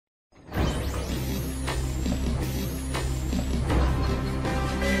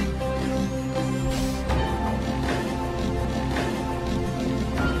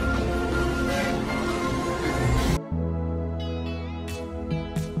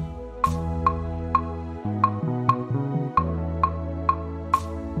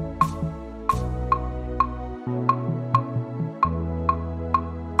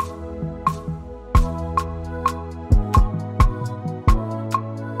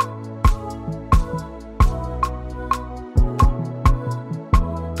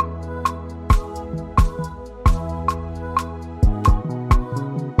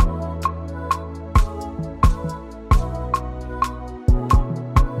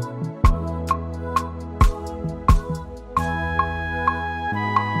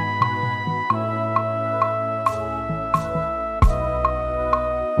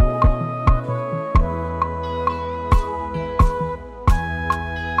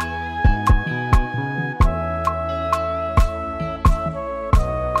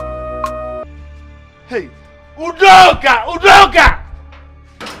Hey, Udoka! Udoka!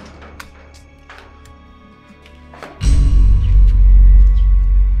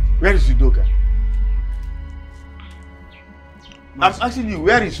 Where is Udoka? I'm asking you,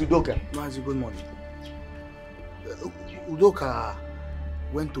 where is Udoka? Mazi, good morning. Udoka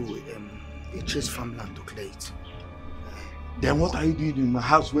went to a chase farmland to clear it. Then what are you doing in my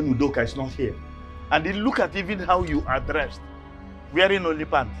house when Udoka is not here? And then look at even how you are dressed. Wearing only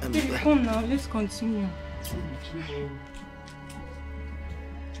pants. Baby, come now, let's continue.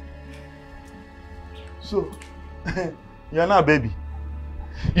 So, you're not a baby.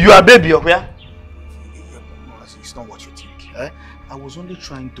 You are a baby, okay? It's not what you think. I was only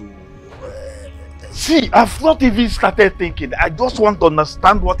trying to... See, I've not even started thinking. I just want to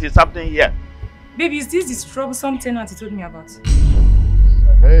understand what is happening here. Baby, is this the troublesome tenant you told me about?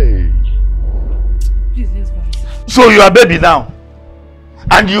 Hey. Please, let's go. So you are a baby now.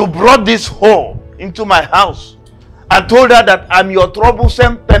 And you brought this whore into my house and told her that I'm your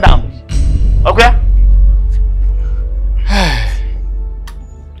troublesome tenant. Okay?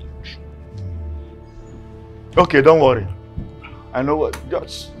 Okay, don't worry. I know what.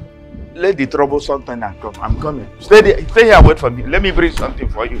 Just let the troublesome tenant come. I'm coming. Stay there. Stay here. Wait for me. Let me bring something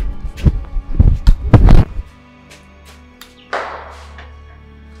for you.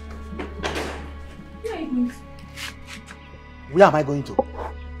 Where am I going to?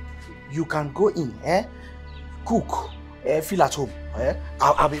 You can go in, cook, feel at home.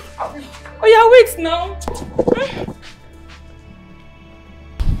 I'll be... Oh yeah, wait now.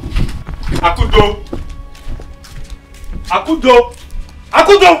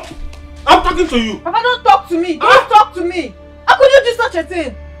 Akudo! I'm talking to you. Papa, don't talk to me. Don't talk to me. How could you do such a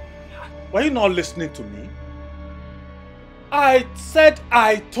thing? Were you not listening to me? I said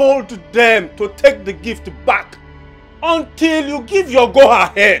I told them to take the gift back until you give your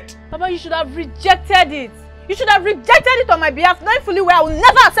go-ahead. Papa, you should have rejected it. You should have rejected it on my behalf, knowing fully well I will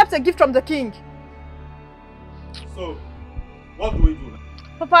never accept a gift from the king. So, what do we do now?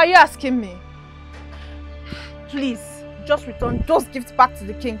 Papa, are you asking me? Please, just return those gifts back to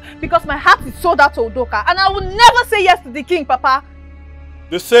the king, because my heart is sold out to Udoka and I will never say yes to the king, Papa.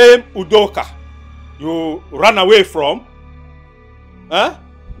 The same Udoka you ran away from? Huh?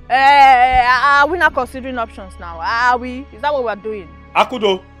 Are we not considering options now? Are we? Is that what we're doing?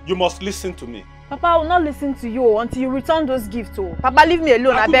 Akudo, you must listen to me. Papa, I will not listen to you until you return those gifts. Oh. Papa, leave me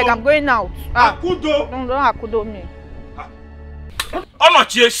alone. Akudo. I beg, I'm going out. Akudo! Don't Akudo me.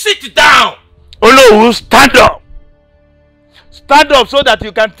 Onochie, sit down! Olo, stand up! Stand up so that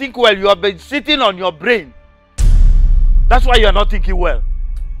you can think well. You have been sitting on your brain. That's why you are not thinking well.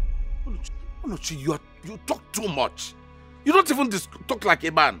 Onochie, you talk too much. You don't even talk like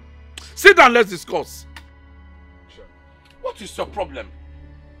a man. Sit down, let's discuss. What is your problem?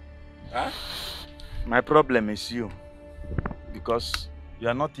 Huh? My problem is you. Because you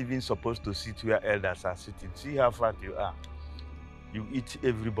are not even supposed to sit where elders are sitting. See how fat you are. You eat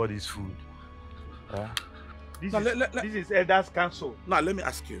everybody's food. This is elders' council. Now let me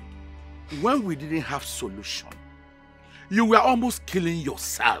ask you. When we didn't have solution, you were almost killing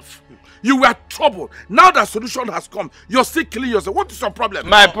yourself. You were troubled. Now that solution has come, you're still killing yourself. What is your problem?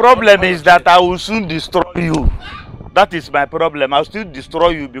 My problem is that I will soon destroy you. That is my problem. I'll still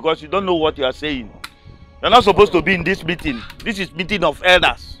destroy you because you don't know what you are saying. You're not supposed to be in this meeting. This is meeting of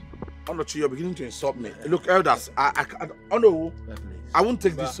elders. Onochie, you're beginning to insult me. Look, elders, I no, I won't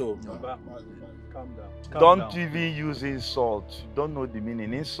take this so. Calm down. Don't even use insult. You don't know the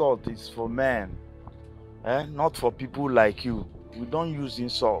meaning. Insult is for men. Not for people like you. We don't use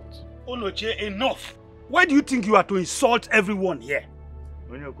insult. Onochie, enough. Why do you think you are to insult everyone here?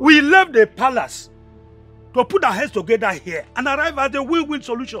 We left the palace to put our heads together here and arrive at a win-win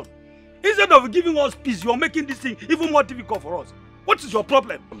solution. Instead of giving us peace, you are making this thing even more difficult for us. What is your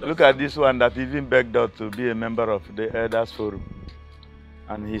problem? Look at this one that even begged us to be a member of the Elders Forum.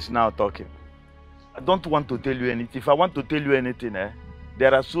 And he's now talking. I don't want to tell you anything. If I want to tell you anything,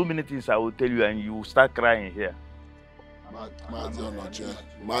 there are so many things I will tell you and you will start crying here.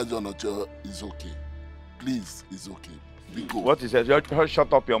 Mazi Onochie is okay. Please, it's okay. Be good. What is it?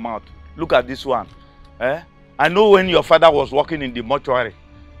 Shut up your mouth. Look at this one. I know when your father was working in the mortuary,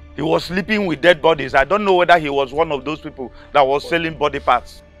 he was sleeping with dead bodies. I don't know whether he was one of those people that was selling body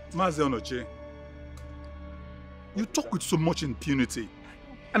parts. Mazi Onochie, you talk with so much impunity,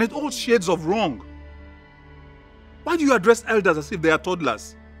 and it all shades of wrong. Why do you address elders as if they are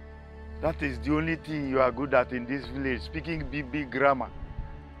toddlers? That is the only thing you are good at in this village, speaking big grammar.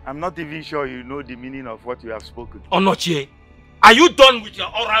 I'm not even sure you know the meaning of what you have spoken. Onochie, are you done with your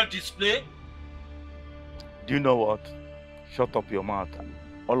oral display? Do you know what? Shut up your mouth.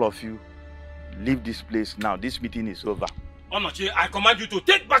 All of you. Leave this place now. This meeting is over. Onochi, I command you to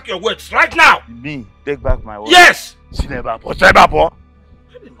take back your words right now. Me, take back my words. Yes.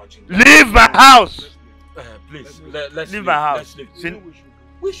 Leave my house. Please, let's leave my house. Let's leave.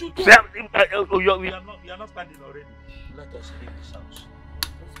 We should go. We are not standing already. Let us leave this house.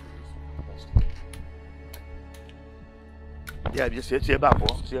 Yeah, just say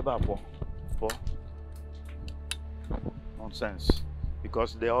nonsense.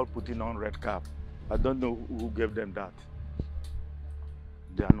 Because they are all putting on red cap. I don't know who gave them that.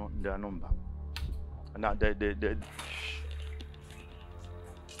 Their number. And now they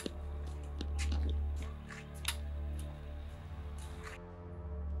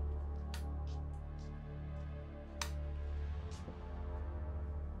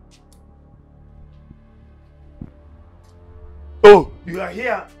Oh, you are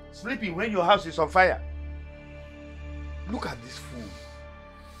here sleeping when your house is on fire. Look at this fool.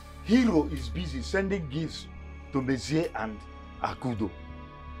 Hero is busy sending gifts to Mezie and Akudo.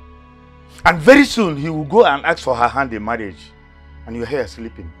 And very soon he will go and ask for her hand in marriage. And you're here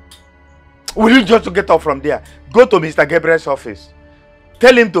sleeping. Will you just get up from there? Go to Mr. Gabriel's office.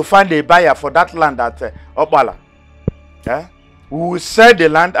 Tell him to find a buyer for that land at Opala. Yeah? We will sell the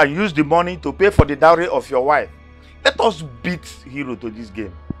land and use the money to pay for the dowry of your wife. Let us beat Hero to this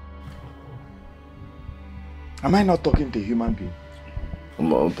game. Am I not talking to a human being?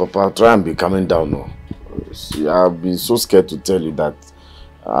 Papa, try and be calming down now. See, I've been so scared to tell you that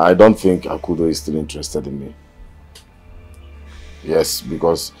I don't think Akudo is still interested in me. Yes,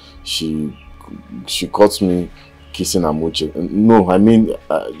 because she caught me kissing Amuche. No, I mean,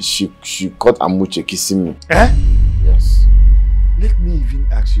 she caught Amuche kissing me. Eh? Yes. Let me even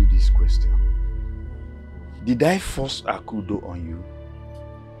ask you this question. Did I force Akudo on you?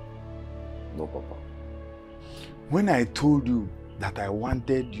 No, Papa. When I told you that I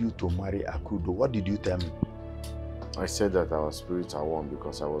wanted you to marry Akudo, what did you tell me? I said that our spirits are one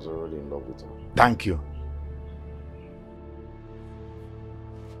because I was already in love with her. Thank you.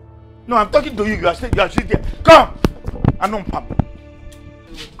 No, I'm talking to you. You are sitting there. Come! Anon Pam.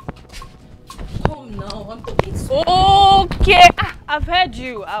 Come now, I'm talking to Okay, I've heard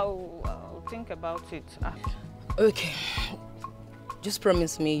you. I'll think about it. Okay. Just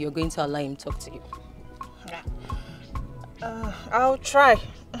promise me you're going to allow him talk to you. I'll try.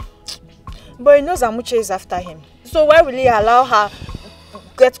 But he knows Amuche is after him. So why will he allow her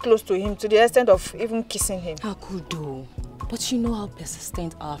get close to him to the extent of even kissing him? Akudo. But you know how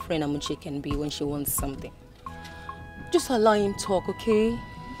persistent our friend Amuche can be when she wants something. Just allow him talk, okay?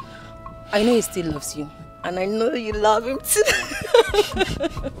 I know he still loves you. And I know you love him too.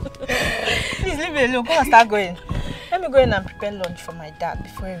 Please leave me alone. Come and start going. Let me go in and prepare lunch for my dad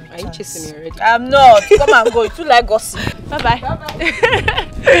before he returns. Are you chasing me already? I'm not. Come and go. You too like gossip. Bye-bye.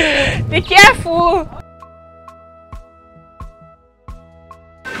 Bye-bye. Be careful.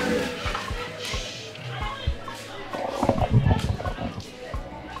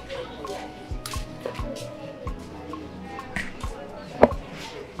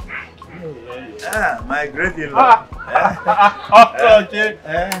 My great-in-law. Jim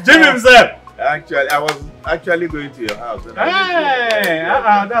himself. Actually, I was actually going to your house. Hey,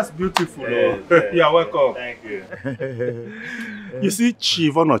 that's beautiful. Yes, You are welcome. Thank you. You see,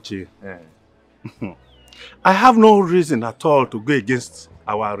 Chief Onochi, I have no reason at all to go against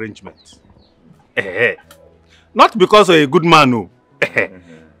our arrangement. Not because of a good man, no.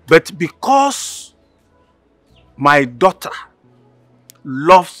 But because my daughter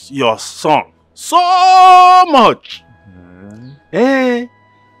loves your son so much.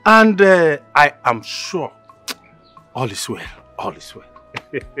 And I am sure all is well. All is well.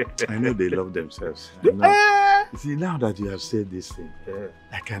 I know they love themselves. You see, now that you have said this thing,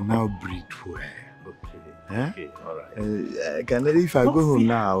 I can now breathe well. Okay, all right. If I go home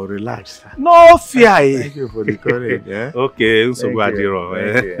now, I'll relax. No fear. Thank you for the courage. Okay,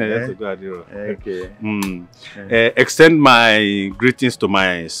 extend my greetings to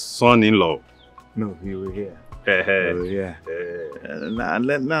my son-in-law. No, he will hear. Now,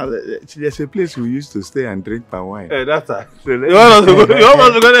 there's a place we used to stay and drink palm wine. That's it. You want to go? You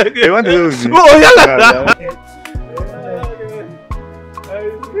want to go there? You want to go with me? Oh, yeah.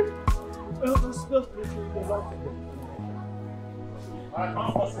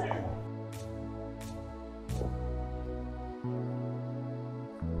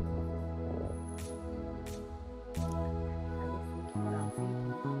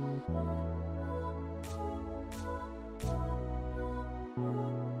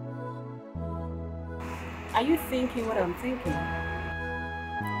 Are you thinking what I'm thinking?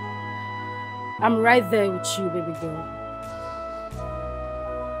 I'm right there with you, baby girl.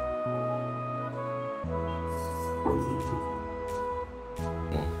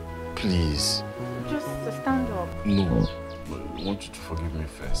 Please. Just stand up. No. I want you to forgive me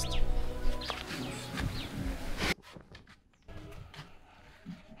first.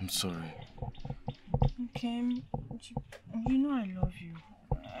 I'm sorry. Okay, you know I love you.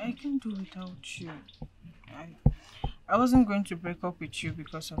 I can't do without you. I wasn't going to break up with you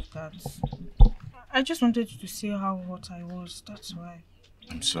because of that. I just wanted you to see how hot I was, that's why.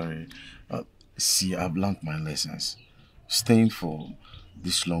 I'm sorry. See, I've learned my lessons. Staying for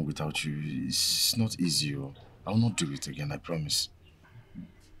this long without you is not easy. I will not do it again, I promise.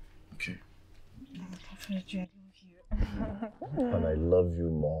 Okay? Definitely, I love you. And I love you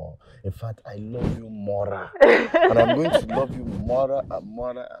more. In fact, I love you more. And I'm going to love you more and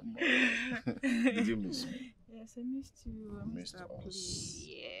more and more. Did you miss me? Yes, I missed you. I missed us.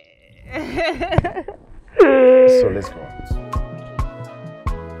 Yeah. So let's go out.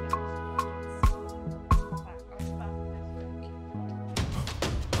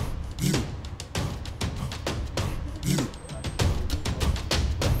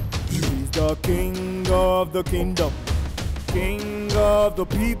 He's the king of the kingdom, king of the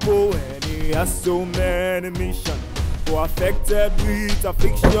people, and he has so many missions. For affected with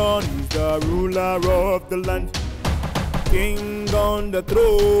affliction, he's the ruler of the land, king on the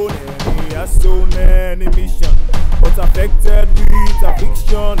throne, and he has so many missions. But affected with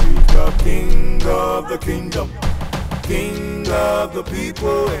affliction, he's the king of the kingdom, king of the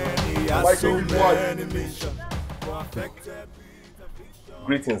people, and he has so many missions. For affected with affliction.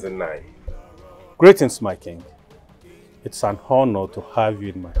 Greetings in 9. Greetings, my king. It's an honor to have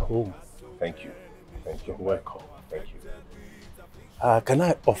you in my home. Thank you. Thank you. Welcome. Thank you. Can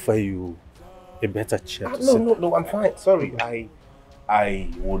I offer you a better chair to sit? No, I'm fine. Sorry, I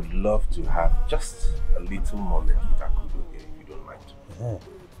would love to have just a little moment with Akudo here, if you don't mind. Yeah.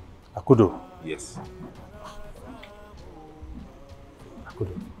 Akudo? Yes.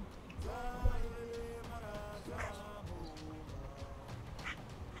 Akudo.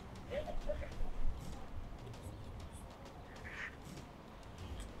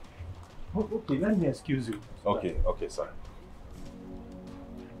 Oh, okay, let me excuse you. Okay, sorry.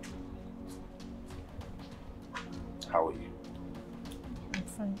 How are you? I'm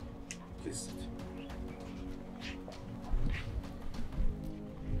fine. Please sit.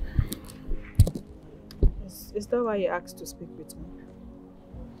 Is that why you asked to speak with me?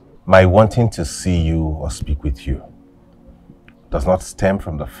 My wanting to see you or speak with you does not stem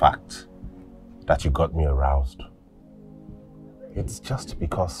from the fact that you got me aroused. It's just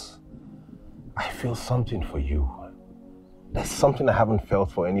because I feel something for you. There's something I haven't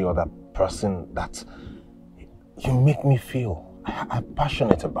felt for any other person that you make me feel. I'm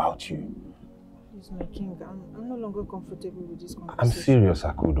passionate about you. Please, my king, I'm no longer comfortable with this conversation. I'm serious,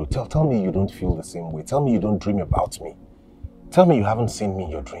 Akudo. Tell me you don't feel the same way. Tell me you don't dream about me. Tell me you haven't seen me in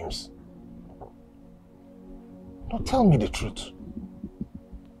your dreams. No, tell me the truth.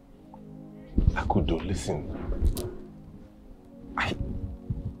 Akudo, listen.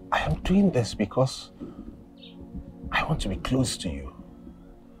 I am doing this because I want to be close to you.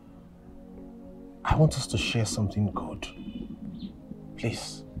 I want us to share something good.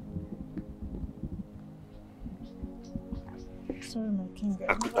 Please. Sorry, my king.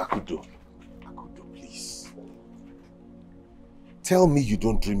 Akudo, please. Tell me you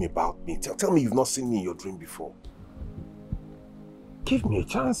don't dream about me. Tell me you've not seen me in your dream before. Give me a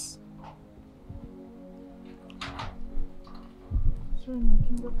chance. Sorry, my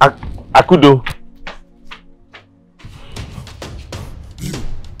king. Akudo.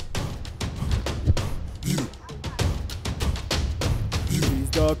 He's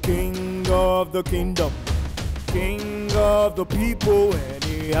the king of the kingdom, king of the people, and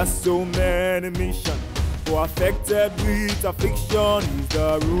he has so many missions. For affected with affliction, he's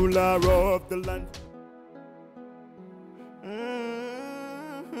the ruler of the land.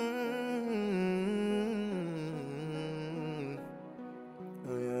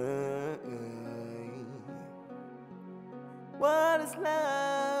 What is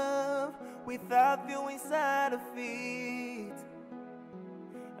love without you inside of it?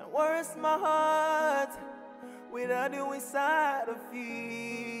 And where is my heart without you inside of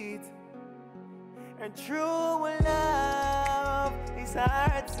it? And true love is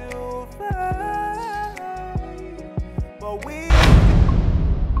hard to find, but we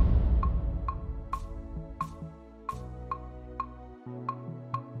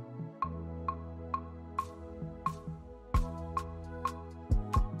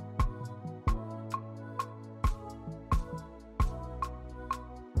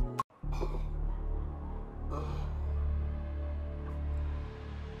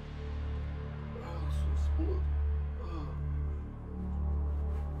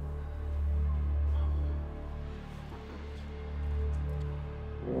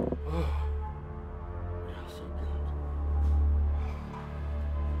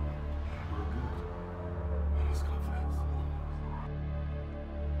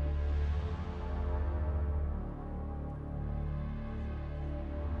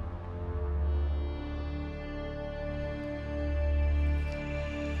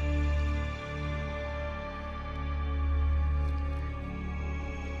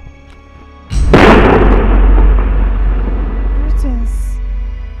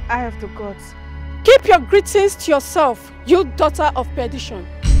Eye of the gods. Keep your greetings to yourself, you daughter of perdition.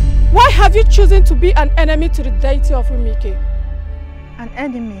 Why have you chosen to be an enemy to the deity of Umike? An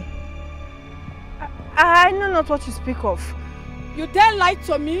enemy? I know not what you speak of. You dare lie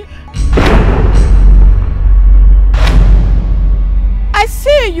to me? I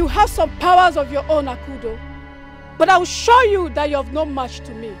see you have some powers of your own, Akudo. But I will show you that you have no match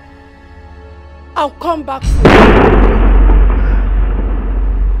to me. I'll come back for you.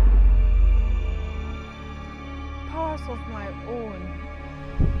 Of my own.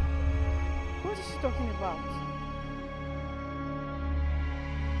 What is she talking about?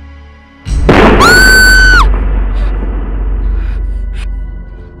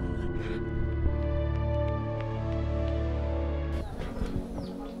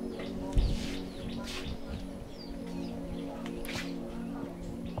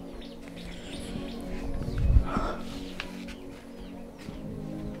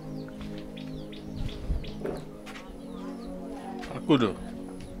 Akudo.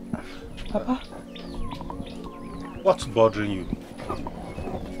 Papa? What's bothering you?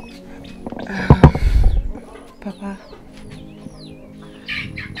 Papa,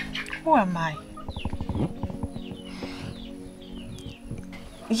 who am I?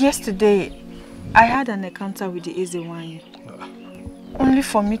 Yesterday, I had an encounter with the Easy One. Only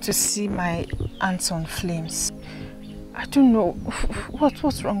for me to see my aunt on flames. I don't know.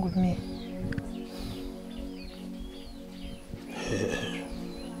 What's wrong with me?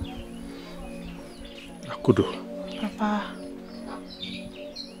 Akudo. Papa.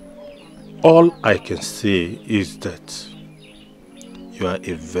 All I can say is that you are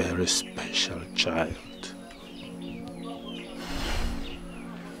a very special child.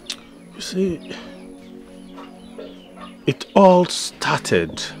 You see, it all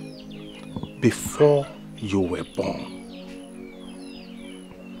started before you were born.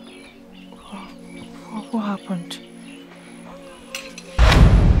 What happened?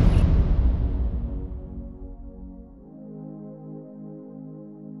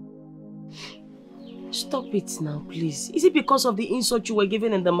 Stop it now, please. Is it because of the insult you were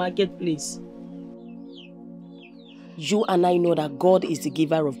given in the marketplace? You and I know that God is the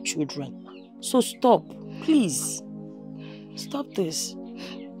giver of children. So stop, please. Stop this.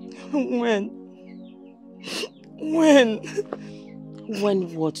 When? When?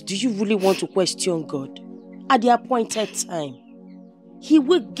 When what? Do you really want to question God? At the appointed time. He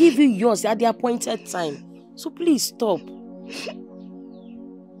will give you yours at the appointed time. So please stop.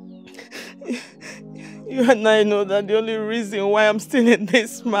 You and I know that the only reason why I'm still in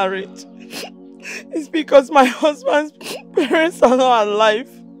this marriage is because my husband's parents are not alive.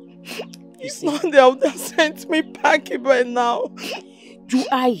 If not, they would have sent me packing by now. You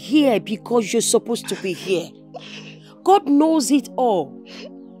are here because you're supposed to be here. God knows it all.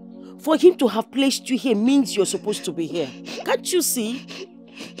 For him to have placed you here means you're supposed to be here. Can't you see?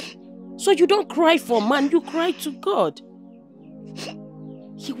 So you don't cry for man, you cry to God.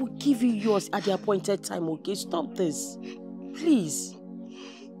 He will give you yours at the appointed time, okay? Stop this. Please.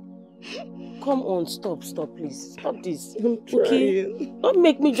 Come on, stop, please. Stop this. I'm trying. Okay? Don't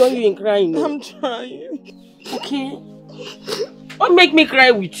make me join you in crying. No? I'm trying. Okay? Don't make me cry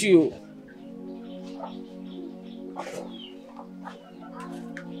with you.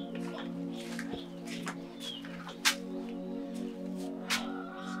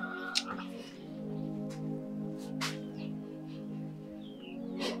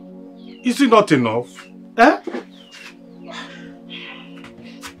 Is it not enough? Eh?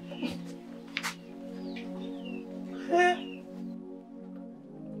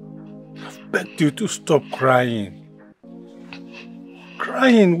 I've begged you to stop crying.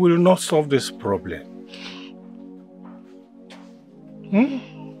 Crying will not solve this problem.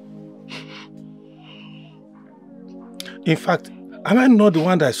 In fact, am I not the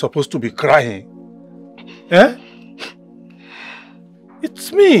one that is supposed to be crying? Eh?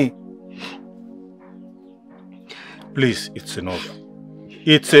 It's me. Please, it's enough.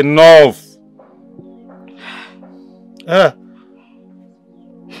 It's enough.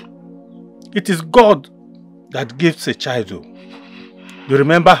 It is God that gives a child. You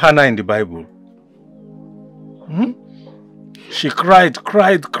remember Hannah in the Bible? She cried.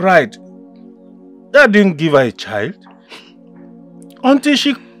 That didn't give her a child. Until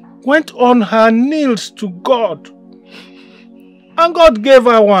she went on her knees to God. And God gave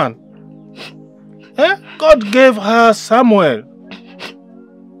her one. God gave her Samuel.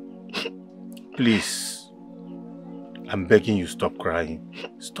 Please, I'm begging you, stop crying.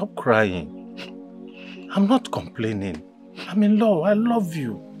 Stop crying. I'm not complaining. I'm in love. I love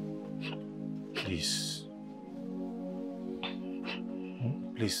you. Please.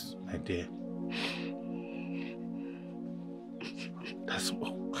 Please, my dear. That's...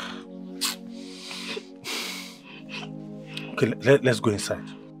 Okay, let's go inside.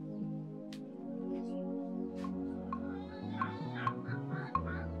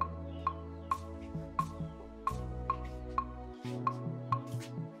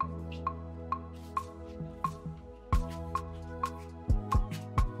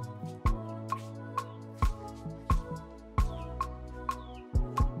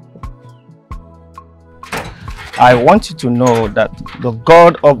 I want you to know that the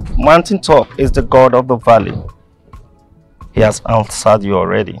God of mountaintop is the God of the valley. He has answered you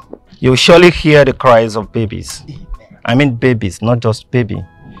already. You'll surely hear the cries of babies. I mean babies, not just baby.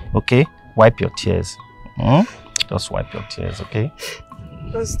 Okay? Wipe your tears. Just wipe your tears, okay?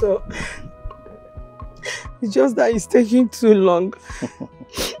 Pastor, it's just that it's taking too long.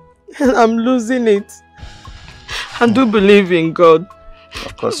 And I'm losing it. I do believe in God.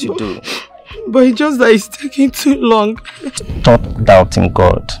 Of course you do. But it's just that it's taking too long. Stop doubting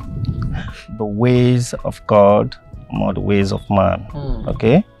God. The ways of God are not the ways of man.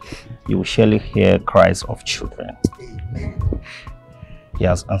 Okay? You will surely hear cries of children. He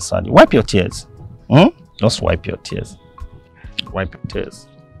has answered you. Wipe your tears. Just wipe your tears. Wipe your tears.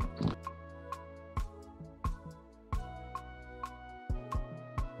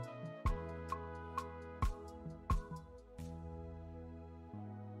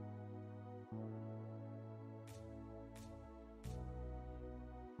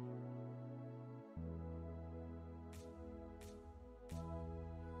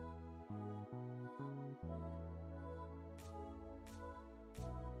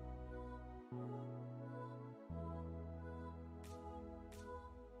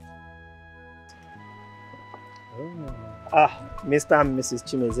 Mr. and Mrs.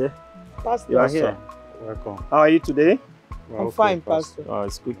 Chimeze, Pastor. you are here. Welcome. How are you today? I'm fine, Pastor. Oh,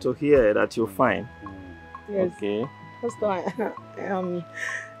 it's good to hear that you're fine. Yes. Okay. Pastor, I am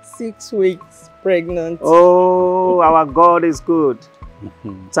 6 weeks pregnant. Oh, our God is good.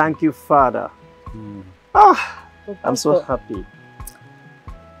 Thank you, Father. I'm so happy.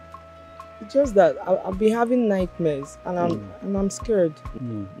 It's just that I'll be having nightmares and I'm scared.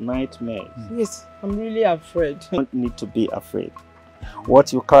 Nightmares? Yes, I'm really afraid. You don't need to be afraid.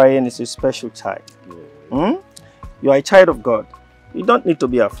 What you're carrying is a special child. You are a child of God. You don't need to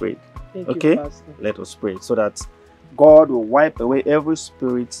be afraid. Thank okay? you, Pastor. Let us pray so that God will wipe away every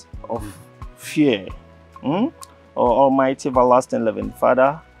spirit of fear. Oh, Almighty, everlasting, living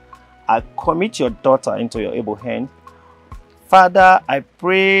Father, I commit your daughter into your able hand. Father, I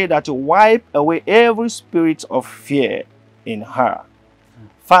pray that you wipe away every spirit of fear in her.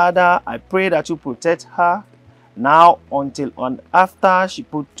 Father, I pray that you protect her now until and after she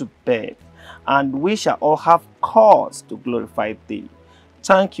put to bed, and we shall all have cause to glorify thee.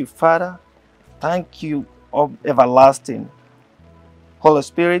 Thank you, Father. Thank you, of everlasting. Holy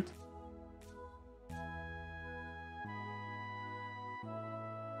Spirit,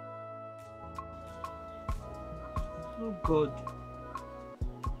 Oh God,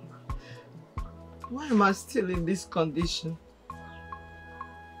 why am I still in this condition?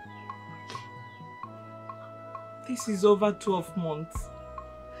 This is over 12 months.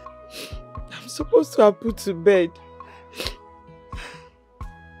 I'm supposed to have put to bed.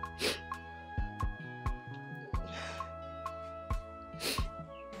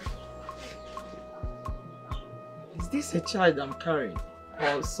 Is this a child I'm carrying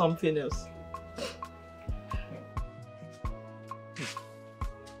or something else?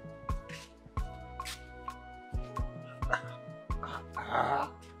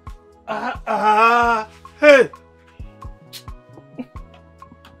 Hey!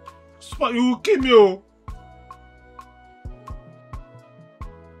 Smart, you will kill me, oh!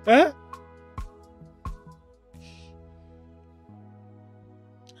 Eh?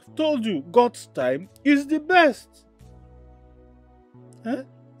 I've told you, God's time is the best. Eh?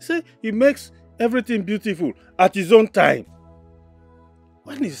 Say, He makes everything beautiful at His own time.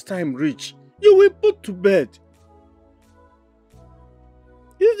 When His time reach, you will put to bed.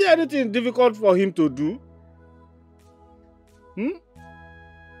 Is there anything difficult for Him to do?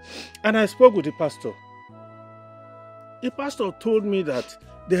 And I spoke with the pastor. The pastor told me that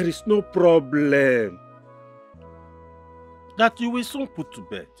there is no problem. That you will soon put to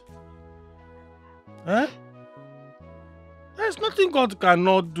bed. Huh? There's nothing God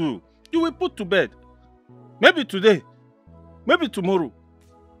cannot do. You will put to bed. Maybe today. Maybe tomorrow.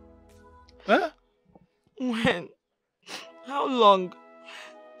 Huh? When? How long?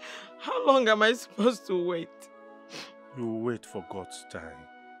 How long am I supposed to wait? You wait for God's time.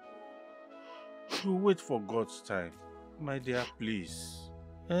 You wait for God's time. My dear, please.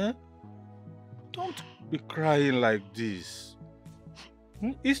 Eh? Don't be crying like this.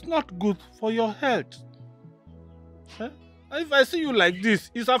 It's not good for your health. Eh? If I see you like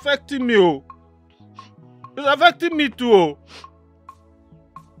this, it's affecting me. Oh. It's affecting me too. Oh.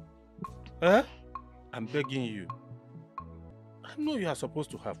 Eh? I'm begging you. I know you are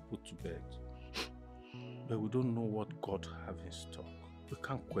supposed to have put to bed. But we don't know what God has in stock. We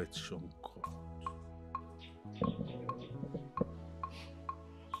can't question God.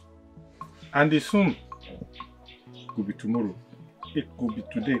 And soon, it could be tomorrow. It could be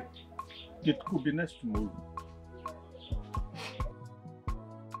today. It could be next tomorrow.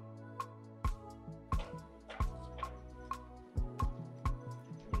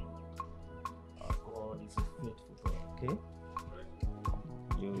 God is a faithful God, okay?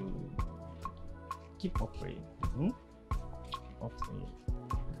 You keep on praying. Keep on praying.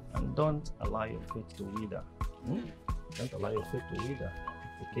 And don't allow your faith to wither. Don't allow your faith to wither.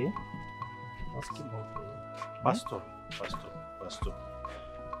 Okay? Just keep on praying. Pastor.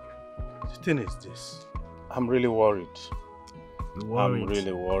 The thing is this. I'm really worried. You're worried? I'm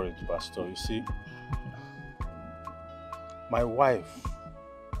really worried, Pastor. You see, my wife,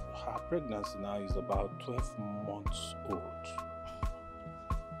 her pregnancy now is about 12 months old.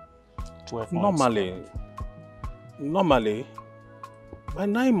 12 months. Normally, by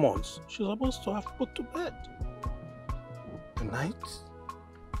 9 months, she's supposed to have put to bed. Tonight,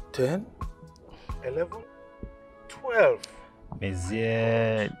 10, 11, 12.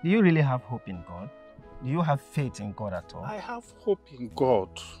 Monsieur, do you really have hope in God? Do you have faith in God at all? I have hope in God,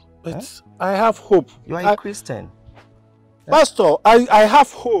 but I have hope. You are a Christian. Pastor, I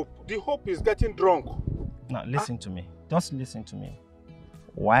have hope. The hope is getting drunk. Now listen to me. Just listen to me.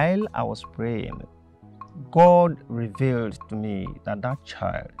 While I was praying, God revealed to me that that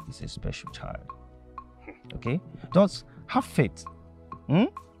child is a special child. Okay? Just have faith.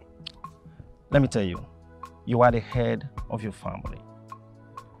 Let me tell you, you are the head of your family.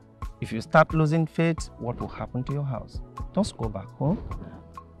 If you start losing faith, what will happen to your house? Just go back home.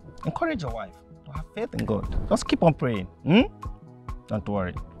 Encourage your wife to have faith in God. Just keep on praying. Don't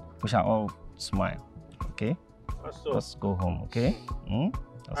worry. We shall all smile. Okay? Pastor, just go home, okay?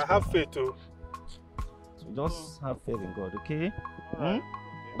 I have faith too. So just have faith in God, okay?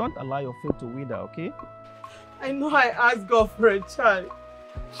 Don't allow your faith to wither, okay? I know I asked God for a child.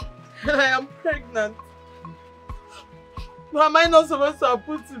 And I am pregnant. But am I not supposed to have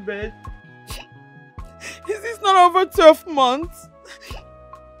put to bed? Is this not over 12 months?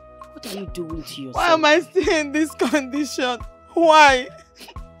 What are you doing to yourself? Why am I still in this condition? Why?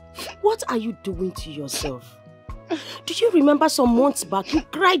 What are you doing to yourself? Do you remember some months back you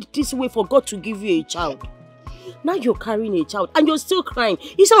cried this way for God to give you a child? Now you're carrying a child and you're still crying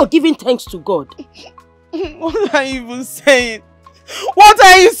instead of giving thanks to God. What are you even saying? What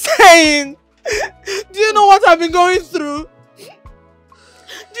are you saying? Do you know what I've been going through?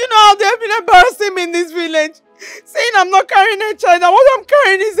 Do you know how they've been embarrassing me in this village? Saying I'm not carrying a child and what I'm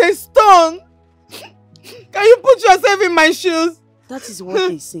carrying is a stone. Can you put yourself in my shoes? That is what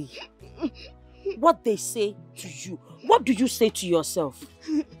they say. What they say to you. What do you say to yourself?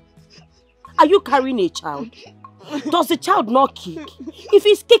 Are you carrying a child? Does the child not kick? If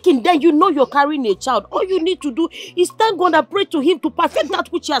he's kicking, then you know you're carrying a child. All you need to do is thank God and pray to him to perfect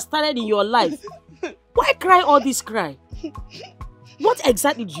that which he has started in your life. Why cry all this cry? What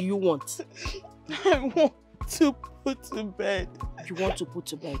exactly do you want? I want to put to bed. You want to put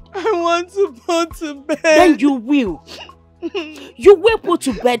to bed? I want to put to bed. Then you will. You will put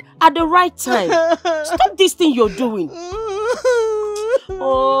to bed at the right time. Stop this thing you're doing.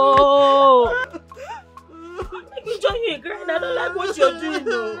 Oh. Let me join you in crying. I don't like what you're doing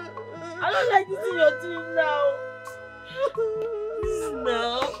though. I don't like this thing you're doing now.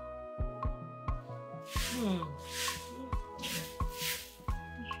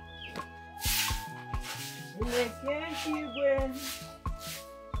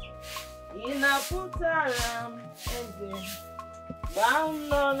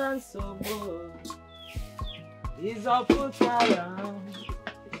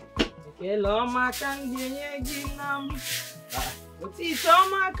 Wait.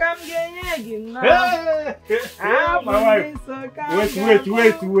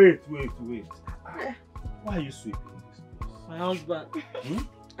 Why are you sweeping this place? My husband.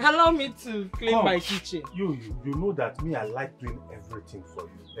 Allow me to clean my kitchen. You know that me, I like doing everything for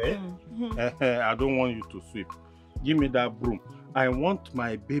you. I don't want you to sweep. Give me that broom. I want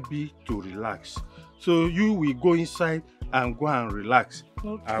my baby to relax. So you will go inside and go and relax.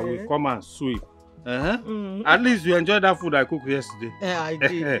 Okay. I will come and sweep. At least you enjoyed that food I cooked yesterday. Yeah, I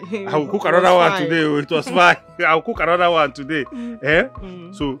did. I will cook another one today. It was fine. I will cook another one today.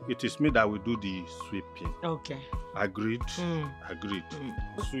 So it is me that will do the sweeping. Okay. Agreed. Agreed.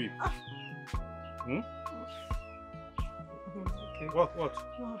 Sweep. Okay. What?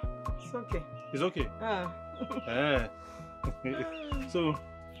 It's okay. It's okay. So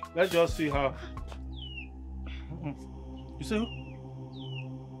let's just see how. You say?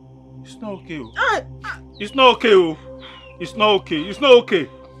 It's not okay. It's not okay. It's not okay. It's not okay.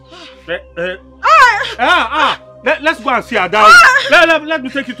 Let's go and see Ada. Let me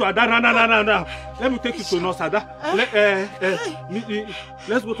take you to Ada. No. Let me take you to Nurse Ada.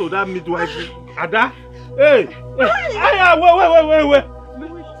 Let's go to that midwife. Ada. Hey. Wait.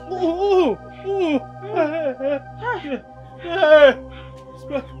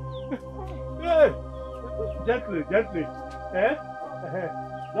 Hey. Gently.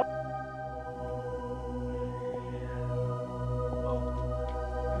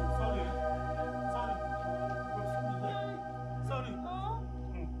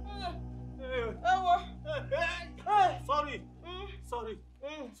 Sorry.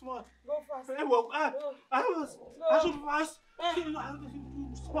 Small. Go fast. I should fast.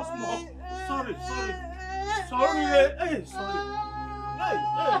 Small. Sorry. Sorry. Hey, sorry. Hey.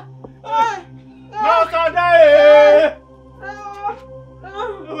 No, Sada.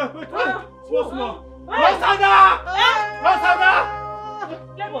 Wait. Small.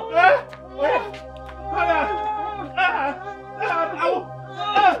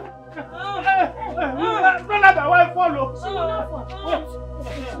 Don't let my wife follow.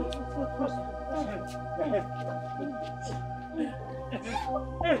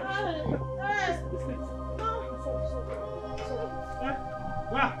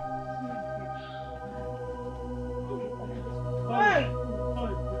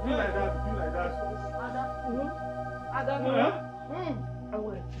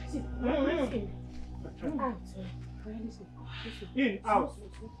 In, out.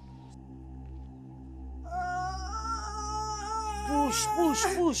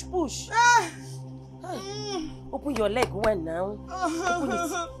 Push. Open your leg well now. Open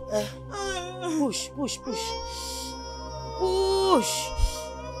it. Push.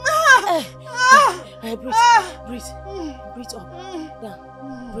 Breathe up. Down.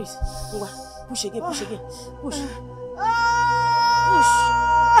 Breathe. Push again. Push.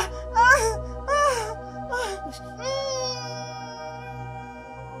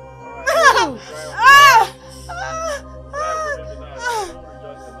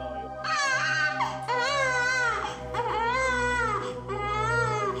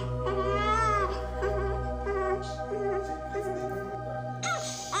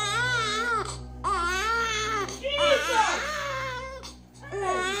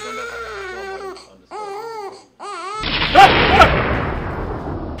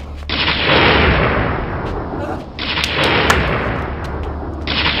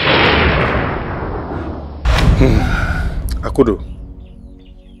 Akudo.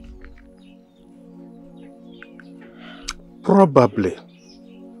 Probably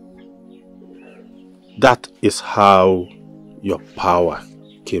that is how your power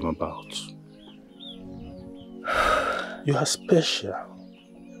came about. You are special.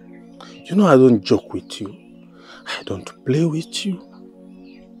 You know I don't joke with you. I don't play with you.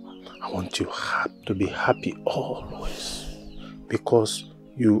 I want you to be happy always because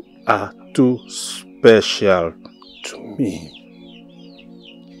you are too special to me.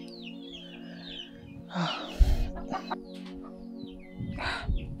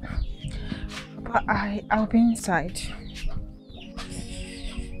 But I'll be inside.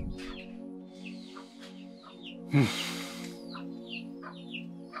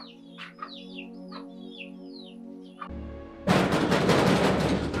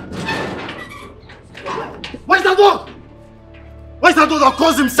 Where's that dog? Where's that dog that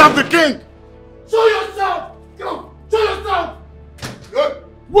calls himself the king? Show yourself! Go! Show yourself! Hey,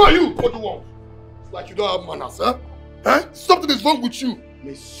 who are you? What do you want? It's like you don't have manners, huh? Huh? Something is wrong with you.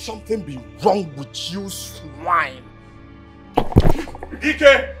 May something be wrong with you, swine.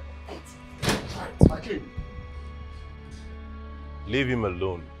 DK! Leave him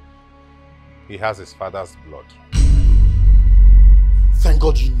alone. He has his father's blood. Thank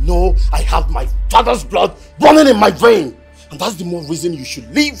God you know I have my father's blood running in my vein. And that's the more reason you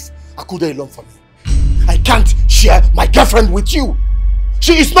should leave Akudo alone for me. I can't share my girlfriend with you.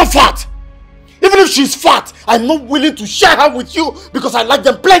 She is not fat. Even if she's fat, I'm not willing to share her with you because I like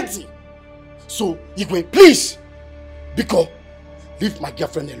them plenty. So, Igwe, please, Biko, leave my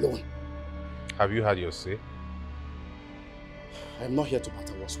girlfriend alone. Have you had your say? I'm not here to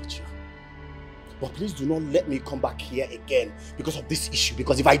battle wars with you. But please do not let me come back here again because of this issue.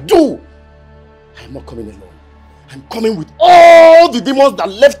 Because if I do, I'm not coming alone. I'm coming with all the demons that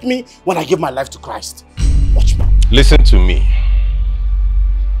left me when I gave my life to Christ. Watch me. Listen to me.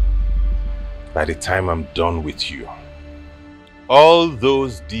 By the time I'm done with you, all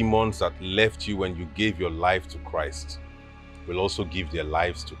those demons that left you when you gave your life to Christ will also give their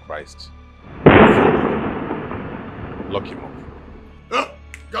lives to Christ. Lock him up.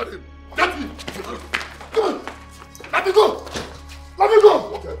 Got him! Got him! Come on! Let me go! Let me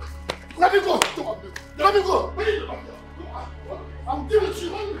go! Okay. Let me go! Come on, let me go! I'm giving it to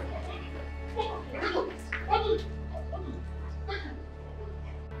you! Let me go!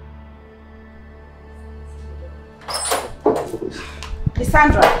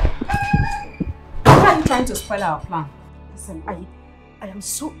 Lysandra, why are you trying to spoil our plan? Listen, I am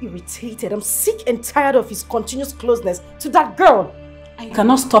so irritated. I'm sick and tired of his continuous closeness to that girl. And you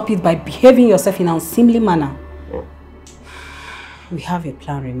cannot stop it by behaving yourself in an unseemly manner. We have a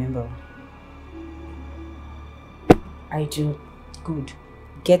plan, remember? I do. Good.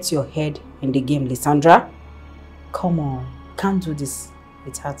 Get your head in the game, Lysandra. Come on. Can't do this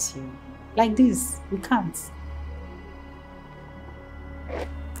without you. Like this. We can't.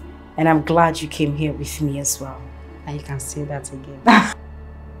 And I'm glad you came here with me as well. And you can say that again.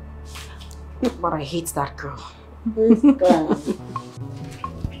 But I hate that girl. This girl.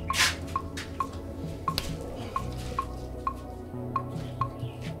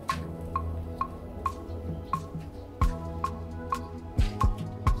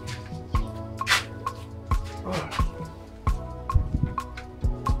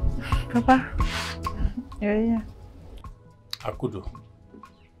 Papa, you're here. Akudo,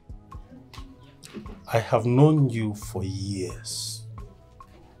 I have known you for years.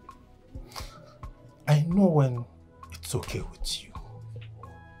 I know when it's okay with you.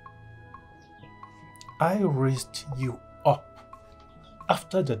 I raised you up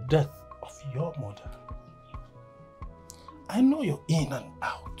after the death of your mother. I know you're in and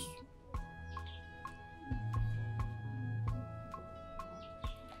out.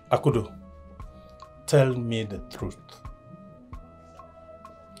 Akudo, tell me the truth.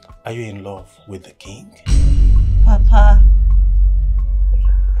 Are you in love with the king? Papa,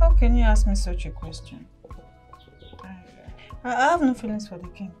 how can you ask me such a question? I have no feelings for the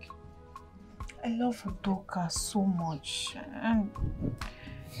king. I love Udoka so much and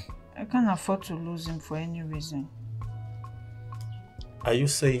I can't afford to lose him for any reason. Are you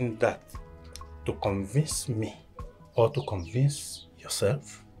saying that to convince me or to convince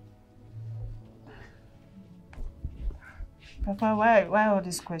yourself? Papa, why all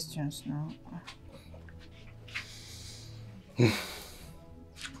these questions now?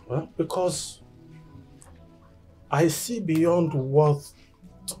 Well, because I see beyond what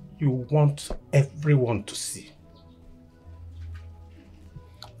you want everyone to see.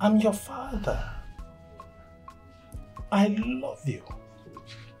 I'm your father. I love you.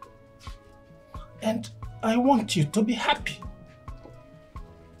 And I want you to be happy.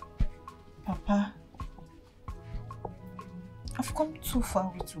 Papa, I've come too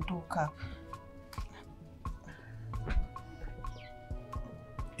far with Udoka.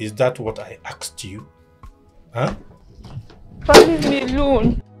 Is that what I asked you? Huh? But leave me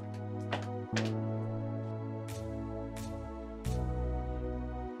alone.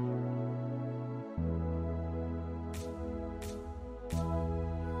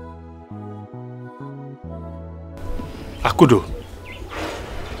 Akudo,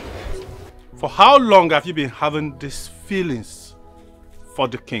 for how long have you been having these feelings for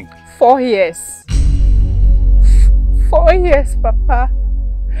the king? 4 years. 4 years, Papa.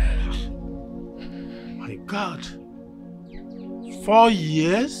 My God. 4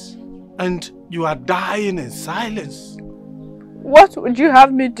 years? And you are dying in silence. What would you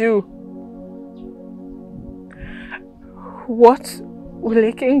have me do? What will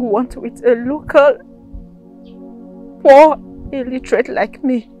a king want with a local, poor, illiterate like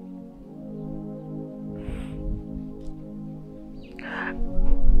me?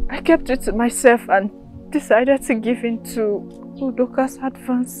 I kept it to myself and decided to give in to Udoka's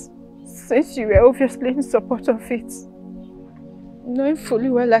advance, since you were obviously in support of it, knowing fully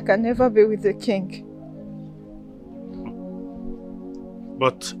well I can never be with the king.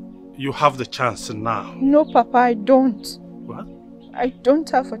 But you have the chance now. No, Papa, I don't. What? I don't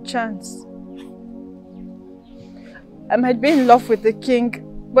have a chance. I might be in love with the king,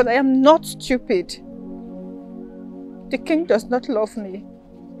 but I am not stupid. The king does not love me.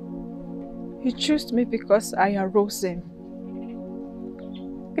 He chose me because I arose him.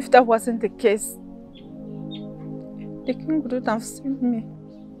 If that wasn't the case, the king wouldn't have seen me.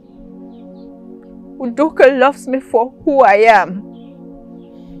 Udoka loves me for who I am.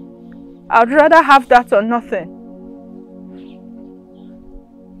 I'd rather have that or nothing.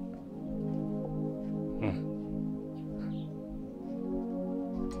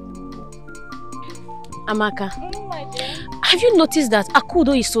 Amaka, have you noticed that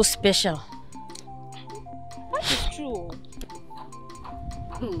Akudo is so special? That is true.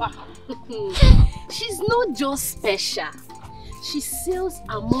 She's not just special. She sails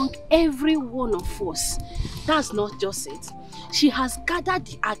among every one of us. That's not just it. She has gathered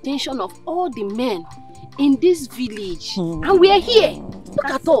the attention of all the men in this village. And we are here. Look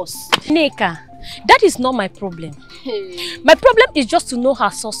at us. Neka, that is not my problem. My problem is just to know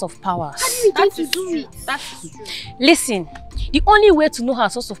her source of power. How do you intend to do it? That's true. Listen, the only way to know her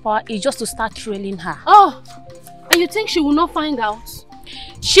source of power is just to start trailing her. Oh, and you think she will not find out?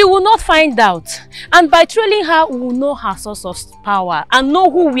 She will not find out. And by trailing her, we will know her source of power and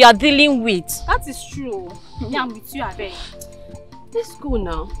know who we are dealing with. That is true. Yeah, I'm with you, Abel. Let's go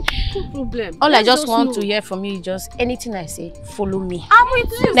now. No problem. All I just want to hear from you is just anything I say, follow me. I'm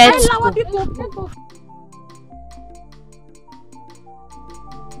with you. Let's go. Let's go.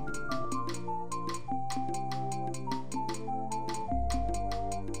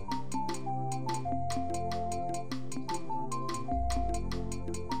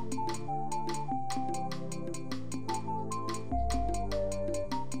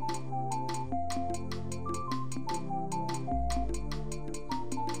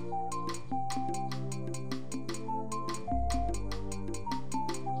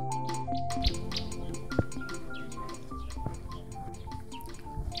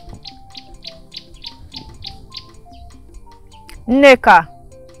 Neka,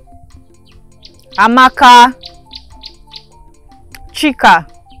 Amaka, Chika,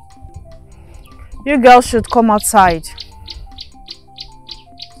 you girls should come outside.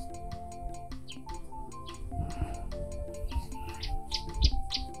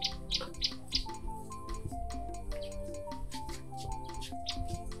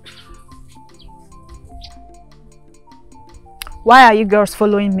 Why are you girls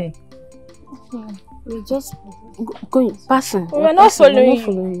following me? We're just going, passing. We're not following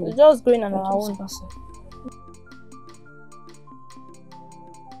you. We're just going on our own. Passing.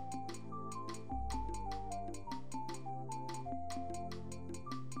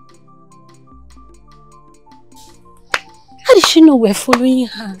 How did she know we're following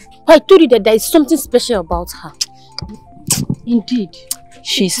her? I told you that there is something special about her. Indeed.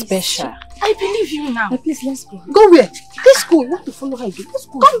 She's special. I believe you now. Please, let's go. Go where? Let's go. You want to follow her again? Let's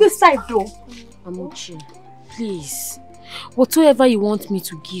go. Come this side though. Amochi, please. Whatever you want me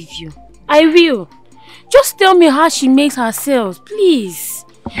to give you, I will. Just tell me how she makes her sales, please.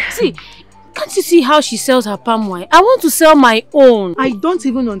 See, can't you see how she sells her palm wine? I want to sell my own. I don't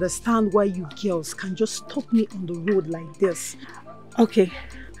even understand why you girls can just stop me on the road like this. Okay,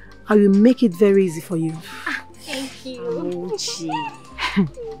 I will make it very easy for you. Thank you. Amochi.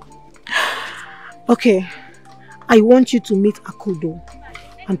 Okay, I want you to meet Akudo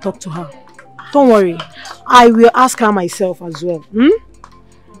and talk to her. Don't worry, I will ask her myself as well.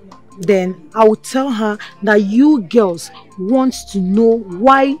 Then I will tell her that you girls want to know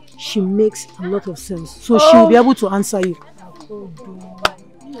why she makes a lot of sales. So she will be able to answer you.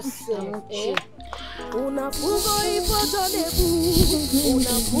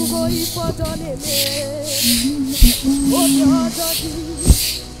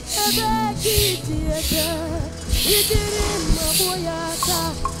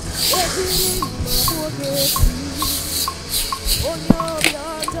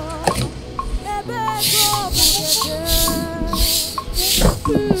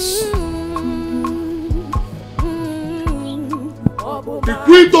 The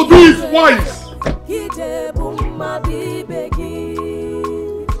queen to be his wife.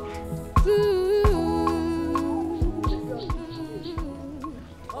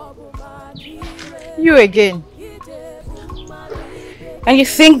 You again. And you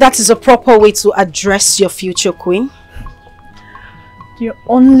think that is a proper way to address your future queen? The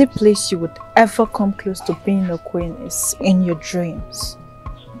only place you would ever come close to being a queen is in your dreams.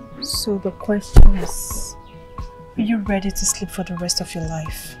 So the question is, are you ready to sleep for the rest of your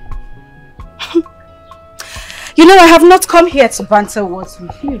life? You know, I have not come here to banter words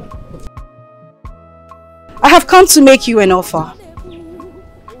with you. I have come to make you an offer.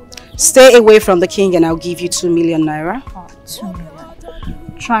 Stay away from the king and I'll give you 2 million naira. Oh, 2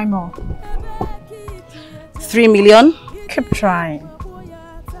 million. Try more. 3 million. Keep trying.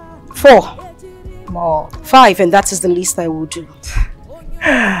 4. More. 5, and that is the least I will do.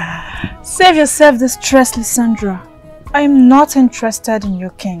 Save yourself the stress, Lysandra. I am not interested in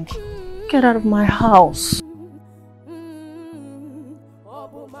your king. Get out of my house.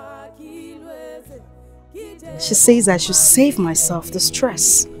 She says I should save myself the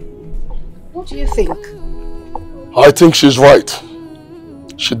stress. What do you think? I think she's right.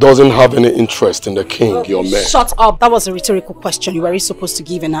 She doesn't have any interest in the king, your man. Shut up. That was a rhetorical question. You were supposed to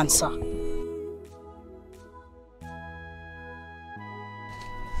give an answer.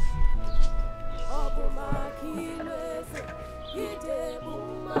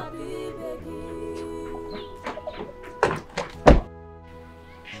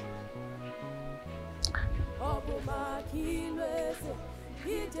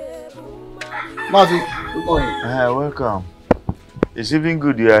 Mavi, good morning. Welcome. It's even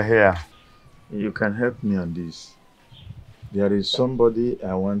good you are here. You can help me on this. There is somebody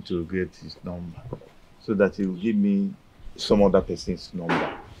I want to get his number so that he will give me some other person's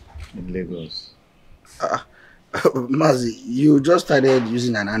number in Lagos. Mazi, you just started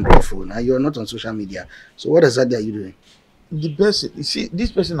using an Android phone and you're not on social media. So what exactly are you doing? The person, you see,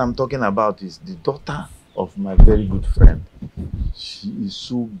 this person I'm talking about is the daughter of my very good friend. She is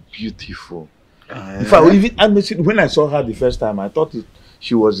so beautiful. In fact, even when I saw her the first time, I thought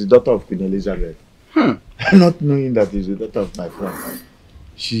she was the daughter of Queen Elizabeth. Not knowing that she's the daughter of my friend.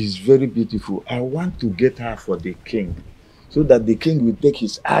 She is very beautiful. I want to get her for the king, so that the king will take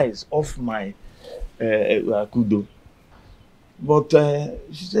his eyes off my Akudo. But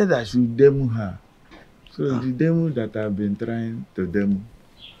she said I should demo her. So the demo that I've been trying to demo.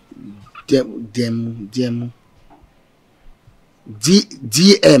 DM.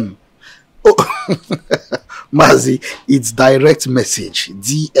 DM. Oh, Mazi, it's direct message.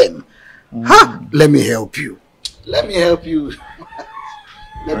 DM. Ha! Let me help you. Let me help you.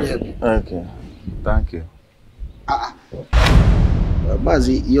 Let me help you. Okay. Thank you.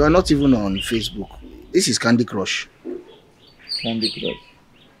 Mazi, you are not even on Facebook. This is Candy Crush. Candy Crush?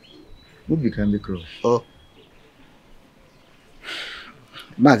 Who be Candy Crush? Oh.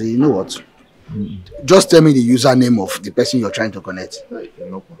 Mazi, you know what? Just tell me the username of the person you're trying to connect.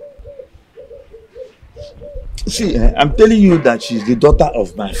 See, I'm telling you that she's the daughter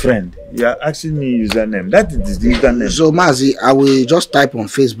of my friend. You are asking me username. That is the username. So, Mazi, I will just type on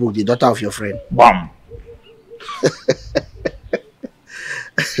Facebook the daughter of your friend. Bam!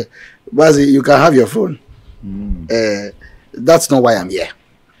 Mazi, you can have your phone. That's not why I'm here.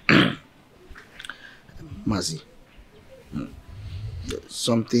 Mazi,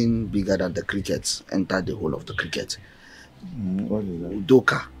 something bigger than the cricket entered the whole of the cricket. What is that?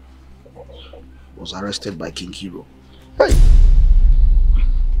 Udoka was arrested by King Hero. Hey.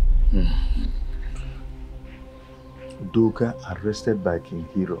 Udoka arrested by King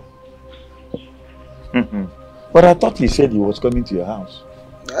Hero. But I thought he said he was coming to your house.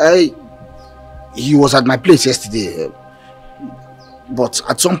 He was at my place yesterday. But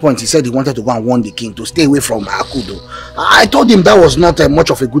at some point he said he wanted to go and warn the king to stay away from Akudo. I told him that was not much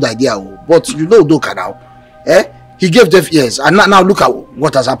of a good idea. But you know Udoka now. He gave deaf ears. And now look at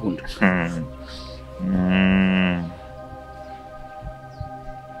what has happened.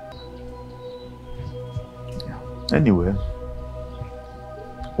 Anyway,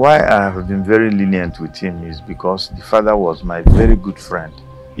 why I have been very lenient with him is because the father was my very good friend.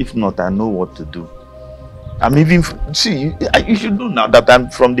 If not, I know what to do. I'm even, see, you should know now that I'm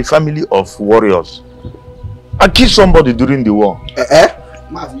from the family of warriors. I killed somebody during the war.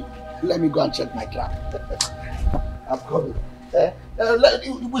 Mavi, let me go and check my trap. I'm coming.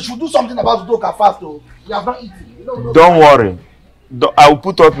 We should do something about Udoka fast though. We have not eaten. Don't worry. I will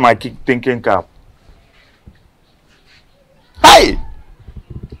put on my thinking cap. Hey!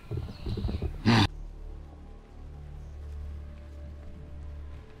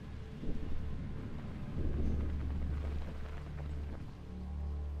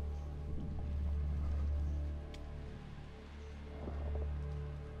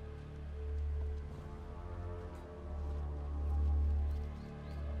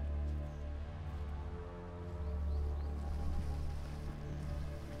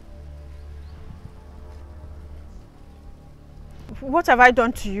 What have I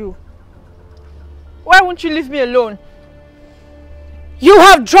done to you? Why won't you leave me alone? You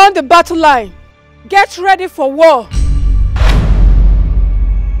have drawn the battle line. Get ready for war.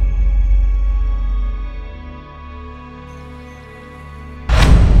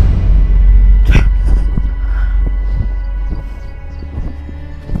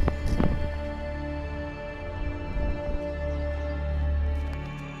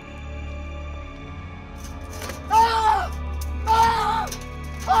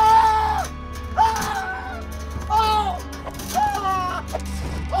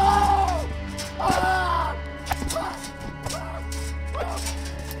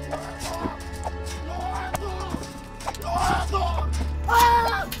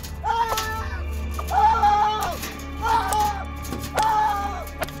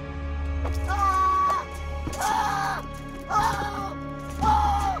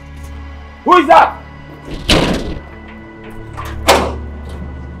 Who is that?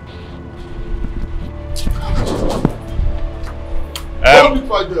 Hold it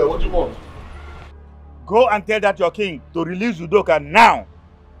right there. What do you want? Go and tell that your king to release Udoka now.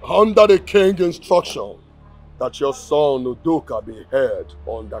 Under the king's instruction, that your son Udoka be held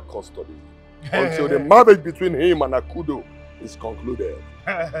under custody until the marriage between him and Akudo is concluded.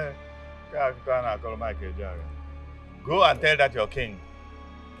 Go and tell that your king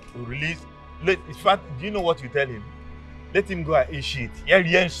to release. In fact, do you know what you tell him? Let him go and eat shit.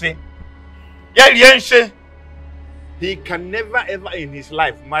 He can never ever in his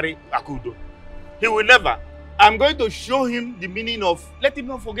life marry Akudo. He will never. I'm going to show him the meaning of, let him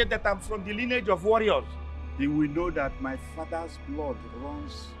not forget that I'm from the lineage of warriors. He will know that my father's blood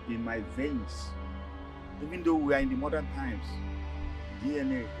runs in my veins. Even though we are in the modern times,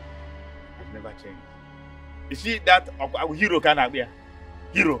 DNA has never changed. You see that hero can be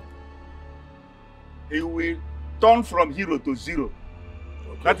hero. He will turn from hero to zero.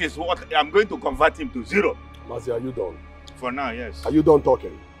 Okay. That is what I'm going to convert him to zero. Mazi, are you done? For now, yes. Are you done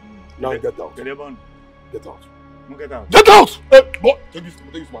talking? Now get out. Get out. Get out. Get out! Hey, boy, take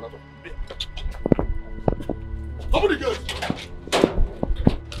this man out. Open the gate.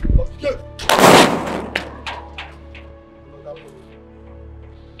 Let's get.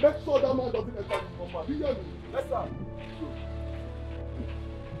 Make sure that man doesn't enter this compound. You hear me? Yes, sir.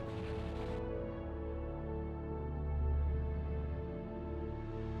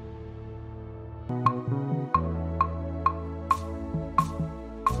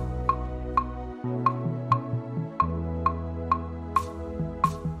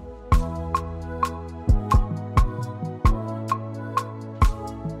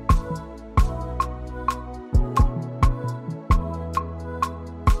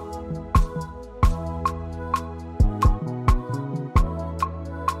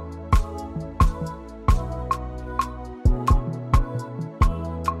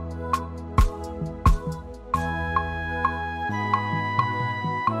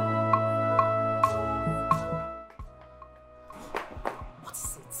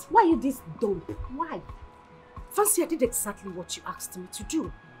 Why are you this dumb? Why? Fancy I did exactly what you asked me to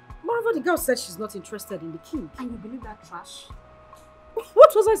do. Moreover, the girl said she's not interested in the king. And you believe that trash?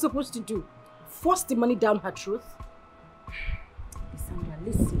 What was I supposed to do? Force the money down her throat? Sandra,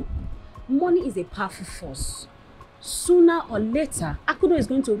 listen. Money is a powerful force. Sooner or later, Akudo is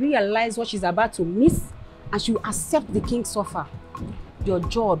going to realize what she's about to miss and she will accept the king's offer. Your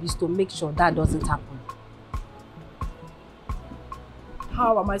job is to make sure that doesn't happen.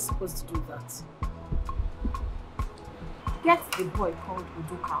 How am I supposed to do that? Get the boy called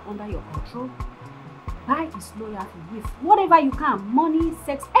Udoka under your control. Buy his loyalty with whatever you can, money,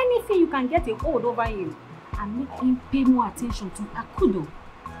 sex, anything you can get a hold over him. And make him pay more attention to Akudo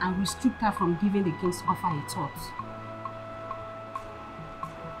and restrict her from giving the king's offer a thought.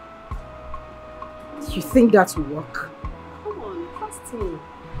 You think that will work? Come on, trust me.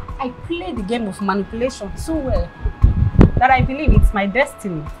 I play the game of manipulation so well that I believe it's my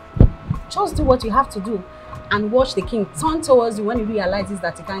destiny. Just do what you have to do and watch the king turn towards you when he realizes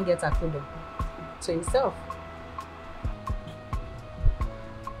that he can't get Akudo to himself.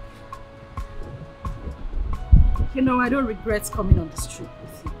 You know, I don't regret coming on this trip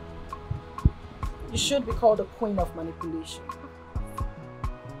with you. You should be called a queen of manipulation.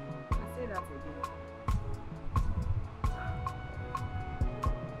 I say that again.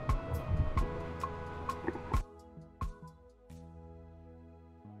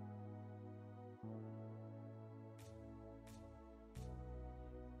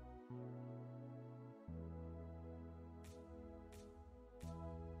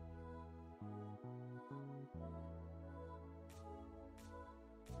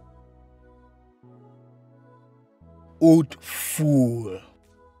 Old fool.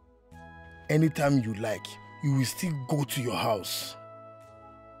 Anytime you like, you will still go to your house.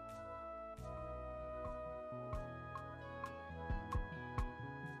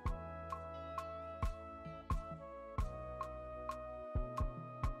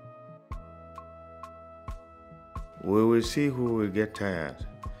 We will see who will get tired.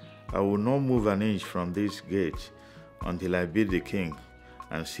 I will not move an inch from this gate until I beat the king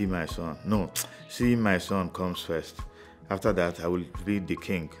and see my son. No, seeing my son comes first. After that, I will beat the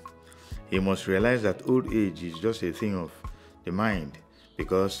king. He must realize that old age is just a thing of the mind,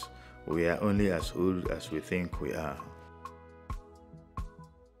 because we are only as old as we think we are.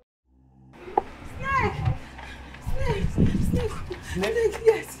 Snake,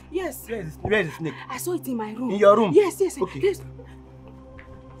 yes. Where is the snake? I saw it in my room. In your room? Yes. Okay. Yes.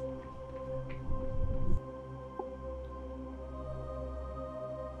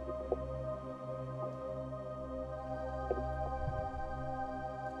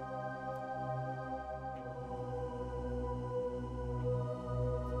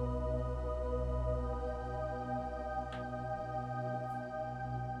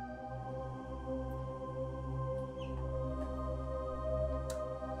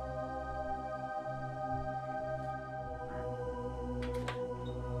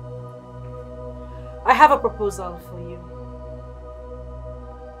 I have a proposal for you.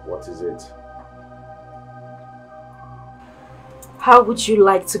 What is it? How would you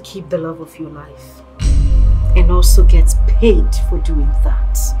like to keep the love of your life and also get paid for doing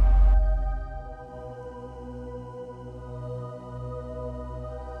that?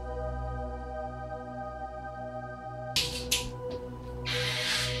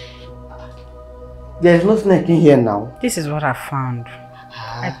 There is no snake in here now. This is what I found.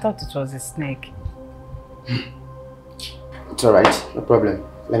 I thought it was a snake. It's alright, no problem.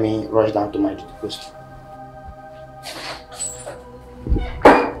 Let me rush down to my duty post.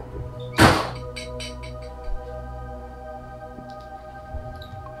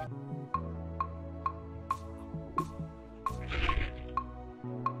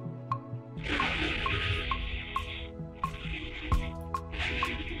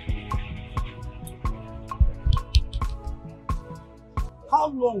 How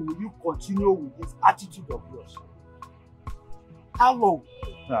long will you continue with this attitude of yours? How long?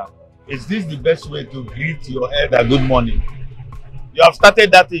 Now, is this the best way to greet your elder good morning? You have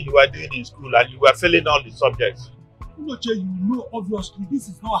started that thing you were doing in school and you were failing all the subjects. You know obviously this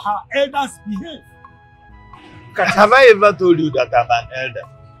is not how elders behave. Have I ever told you that I'm an elder?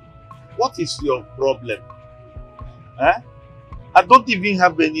 What is your problem? Huh? I don't even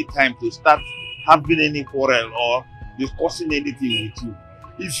have any time to start having any quarrel or discussing anything with you.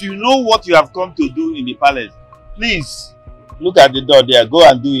 If you know what you have come to do in the palace, please look at the door there, go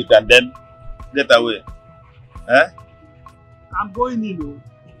and do it and then get away. Huh? I'm going in.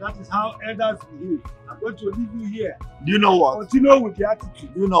 That is how elders behave. I'm going to leave you here. Do you know what? Continue with the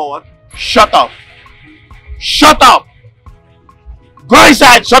attitude. Do you know what? Shut up! Shut up! Go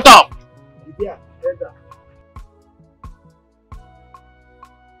inside, shut up! Yeah, elder.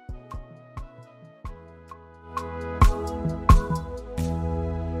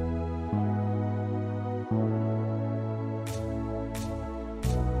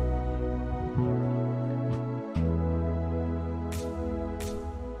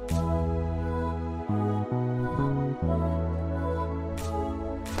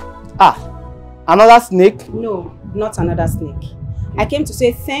 Another snake? No, not another snake. I came to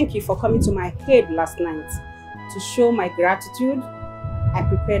say thank you for coming to my aid last night. To show my gratitude, I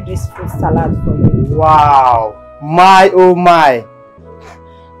prepared this fruit salad for you. Wow! My oh my!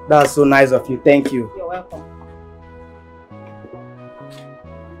 That's so nice of you. Thank you. You're welcome.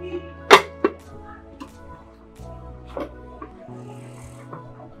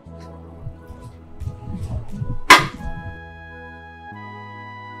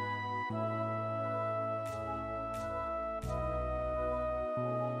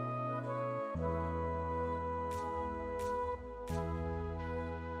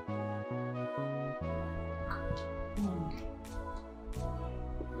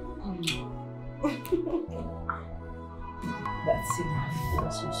 That's enough.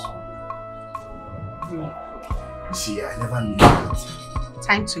 That's so See, I never knew that.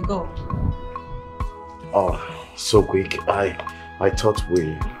 Time to go. Oh, so quick. I thought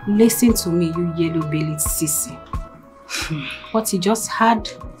we... Listen to me, you yellow-bellied sissy. What you just had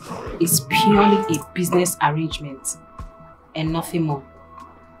is purely a business arrangement and nothing more.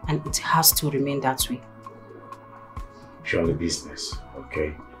 And it has to remain that way. Purely business,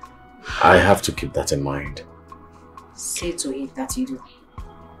 okay? I have to keep that in mind. Say to it that you do.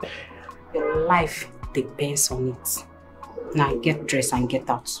 Your life depends on it. Now get dressed and get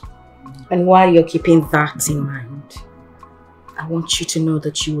out. And while you're keeping that in mind, I want you to know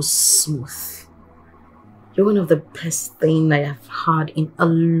that you are smooth. You're one of the best things I have had in a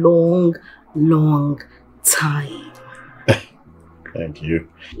long, long time. Thank you.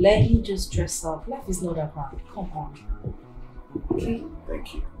 Let me just dress up. Life is not that hard. Come on. Okay?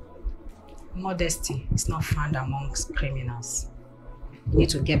 Thank you. Modesty is not found amongst criminals. You need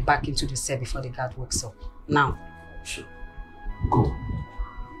to get back into the cell before the guard wakes up. Now. Sure. Go.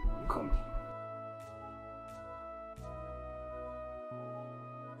 Come.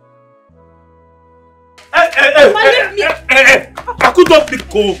 Akudo,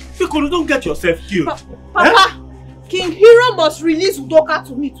 Pico, don't get yourself killed. Papa, King Hero must release Udoka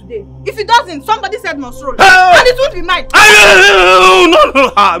to me today. If he doesn't, somebody said must roll. And it won't be mine.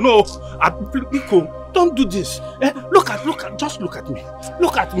 No. Pico, don't do this. Just look at me.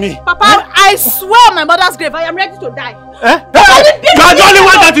 Look at me. Papa, I swear on my mother's grave, I am ready to die. You are the only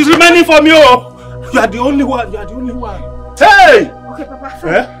one that is remaining for me. You are the only one. Hey! Okay,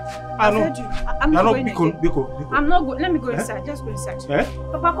 Papa. I know. I'm not going again. I'm not going. Let me go inside. Just go inside.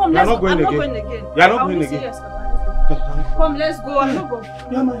 Papa, come. I'm Let's not go. I'm going not again. going again. You are not going again. Yes, Papa. Come, let's go. I'm not going.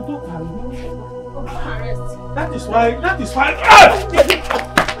 You are my daughter. Rest. That is why.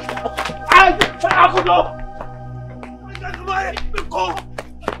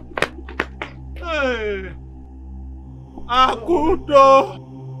 Hey, Akudo.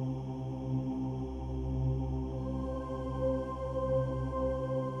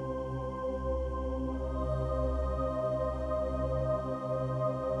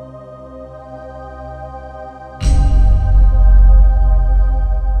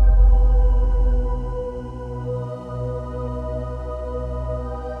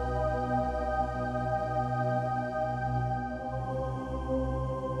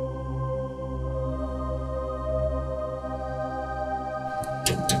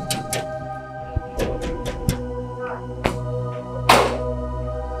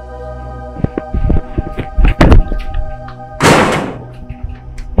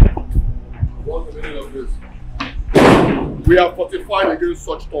 What's the meaning of this? We are fortified against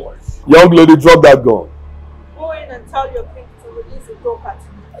such toys. Young lady, drop that gun. Go in and tell your king to release the dog at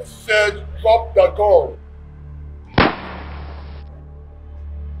me. I said drop the gun.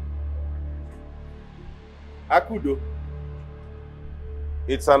 Akudo,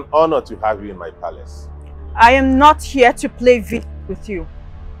 it's an honor to have you in my palace. I am not here to play video with you.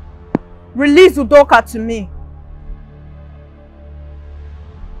 Release Udoka to me.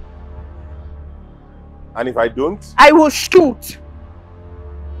 And if I don't, I will shoot.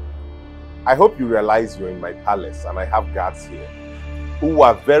 I hope you realize you're in my palace and I have guards here who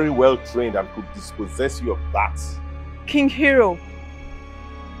are very well trained and could dispossess you of that. King Hero,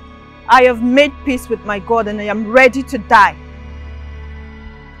 I have made peace with my God and I am ready to die.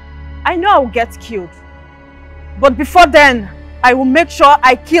 I know I will get killed, but before then, I will make sure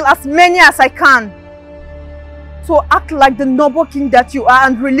I kill as many as I can. So act like the noble king that you are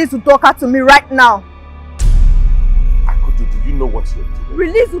and release Udoka to me right now. Akudo, do you know what you're doing?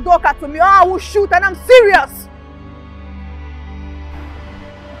 Release Udoka to me or I will shoot, and I'm serious.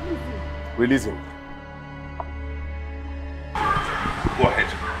 Release him. Go ahead.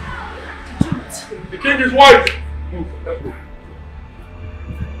 The king is white. Let's go.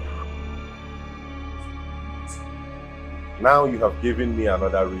 Now you have given me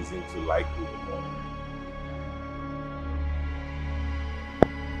another reason to like you more.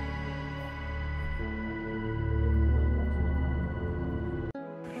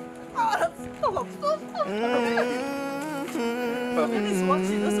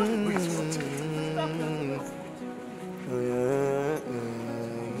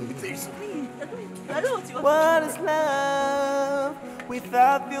 What is love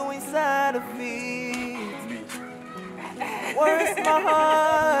without you inside of it? Where's my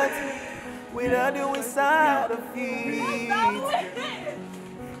heart without you inside of it?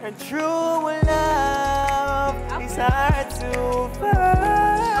 And true love is hard to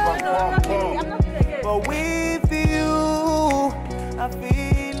find, but with you I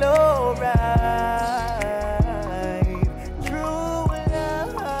feel alright. True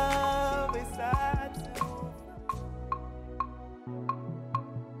love is hard to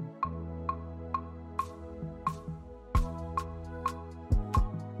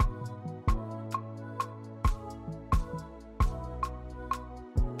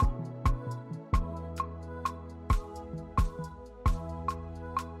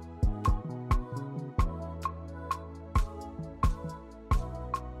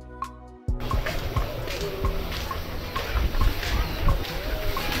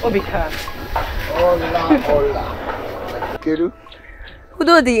Obika. Hola. Kedu?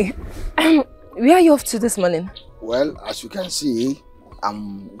 Udodi, where are you off to this morning? Well, as you can see,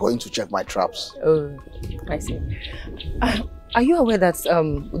 I'm going to check my traps. Oh, I see. Are you aware that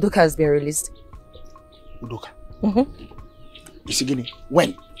Udoka has been released? Udoka? Mm-hmm. Isigini,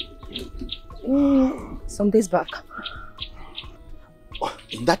 when? Some days back.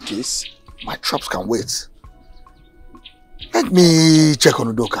 In that case, my traps can wait. Let me check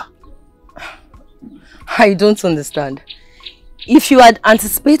on Udoka. I don't understand. If you had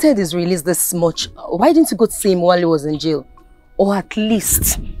anticipated his release this much, why didn't you go to see him while he was in jail? Or at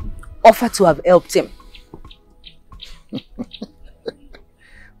least offer to have helped him?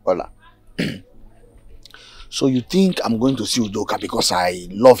 Hola. So you think I'm going to see Udoka because I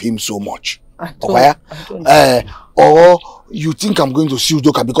love him so much? I don't. Or you think I'm going to see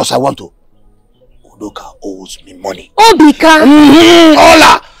Udoka because I want to? Udoka owes me money. Obika!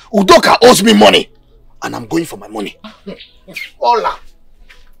 Hola! Udoka owes me money. And I'm going for my money. Hola!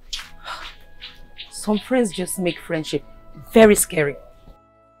 Some friends just make friendship very scary.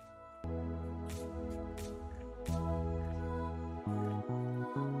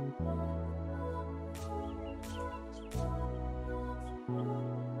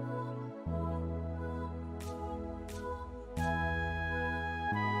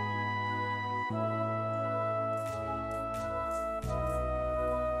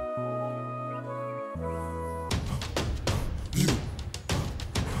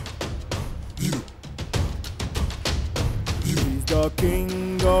 the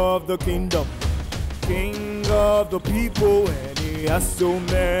king of the kingdom, king of the people, and he has so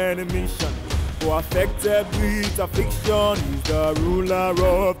many missions. For affected with affliction, he's the ruler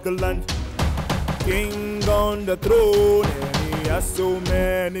of the land, king on the throne, and he has so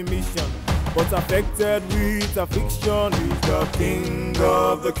many missions. But affected with affliction, he's the king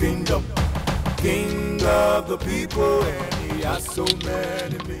of the kingdom, king of the people, and he has so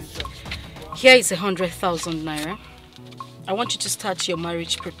many missions. Here is 100,000 naira. I want you to start your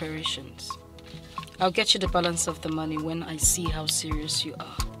marriage preparations. I'll get you the balance of the money when I see how serious you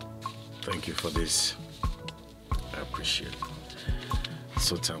are. Thank you for this. I appreciate it.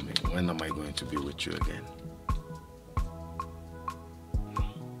 So tell me, when am I going to be with you again?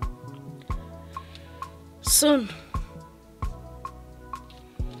 Soon.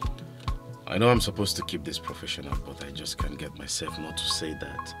 I know I'm supposed to keep this professional, but I just can't get myself not to say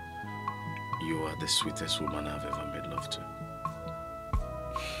that you are the sweetest woman I've ever made love to.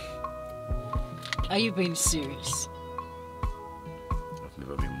 Are you being serious? I've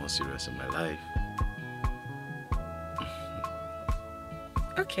never been more serious in my life.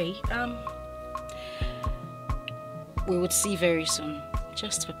 Okay, we would see very soon.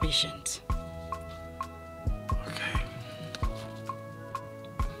 Just be patient.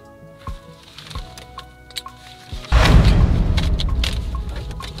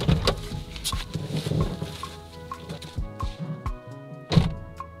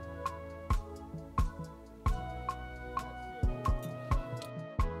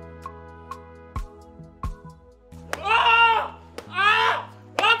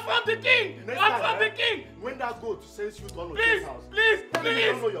 Since you don't know Please, house. please, Tell please, me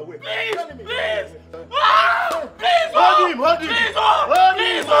you don't know your way. please, Tell me please. Ah! Please, hold him, hold him. Please, Hold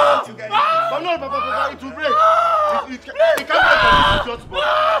please, him. But no, Papa, it will break. It can't break on this idiot's body.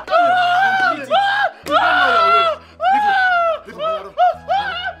 Please, you don't know your way. Leave it.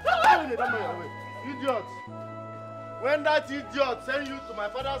 Tell me you don't know your way. Idiot. When that idiot send you to my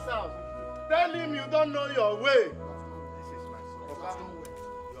father's house, tell him you don't know your way. This is my son. Okay?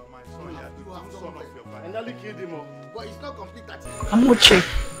 You are my son. You are the son of your father. I nearly killed him. But it's not complete that. Amuche,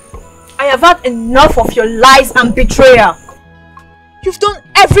 I have had enough of your lies and betrayal. You've done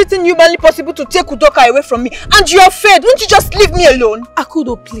everything humanly possible to take Udoka away from me, and you are failed. Won't you just leave me alone?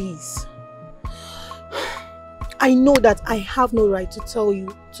 Akudo, please. I know that I have no right to tell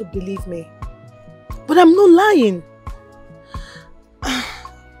you to believe me, but I'm not lying.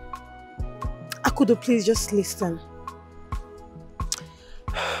 Akudo, please just listen.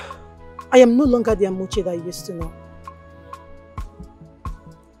 I am no longer the Amuche that I used to know.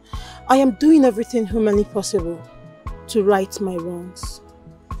 I am doing everything humanly possible to right my wrongs.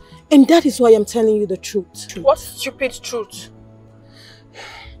 And that is why I'm telling you the truth. What stupid truth?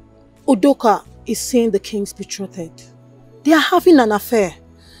 Udoka is seeing the king's betrothed. They are having an affair.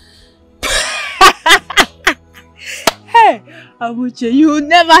 Hey, Amuche, you will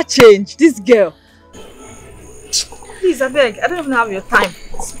never change. This girl. Please, I beg. I don't even have your time.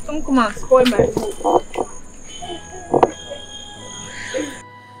 Don't come and spoil my food.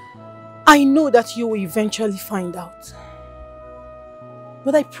 I know that you will eventually find out.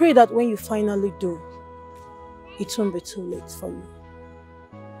 But I pray that when you finally do, it won't be too late for you.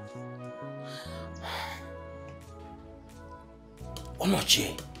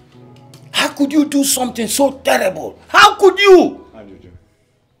 Onoche, how could you do something so terrible? How could you?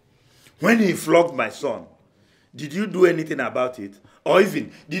 When he flogged my son, did you do anything about it? Or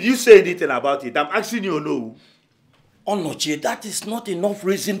even, did you say anything about it? I'm asking you, no. Onoche, that is not enough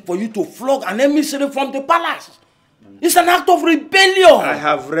reason for you to flog an emissary from the palace. It's an act of rebellion. I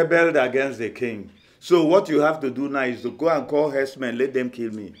have rebelled against the king. So what you have to do now is to go and call herdsmen, let them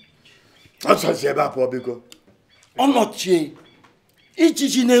kill me. Onoche,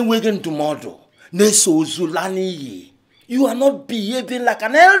 ijiji na-enweghị ndụmọdụ na-eso ozu laa n'iyi. You are not behaving like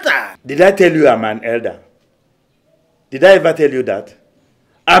an elder. Did I tell you I'm an elder? Did I ever tell you that?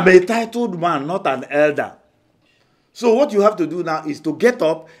 I'm a titled man, not an elder. So what you have to do now is to get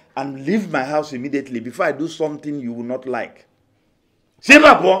up and leave my house immediately before I do something you will not like. See,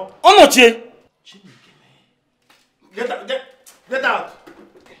 Papa? Onoche! Get out! Get out!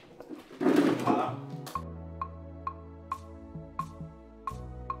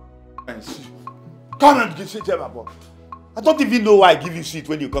 Come and sit here, Papa. I don't even know why I give you seat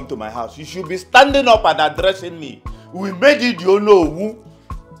when you come to my house. You should be standing up and addressing me. We made it, you know who?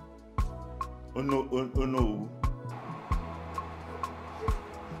 Oh no, oh no.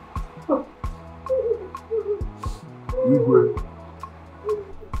 Igwe,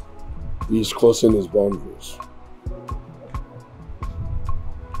 he is crossing his boundaries.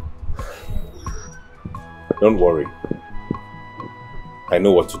 Don't worry. I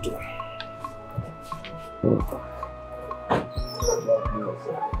know what to do.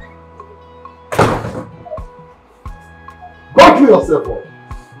 Go kill yourself up.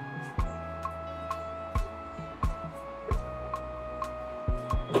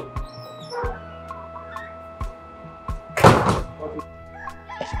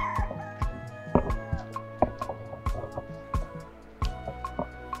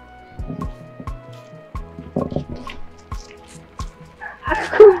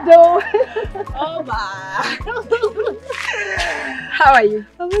 Oh my. How are you?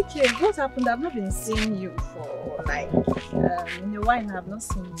 I'm okay. What happened? I've not been seeing you for like in a while. I've not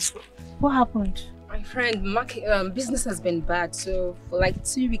seen you. What happened? My friend, business has been bad, so for like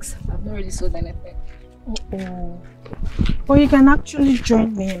 2 weeks I've not really sold anything. Oh. Well, you can actually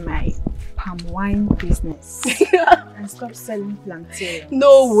join me in my palm wine business and stop selling plantain.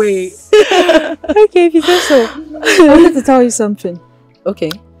 No way. Okay, if you say so. I wanted to tell you something.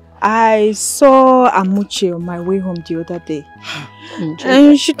 Okay. I saw Amuche on my way home the other day.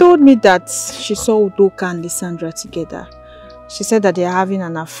 And she told me that she saw Udoka and Lysandra together. She said that they're having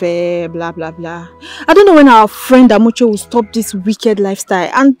an affair, blah, blah, blah. I don't know when our friend Amuche will stop this wicked lifestyle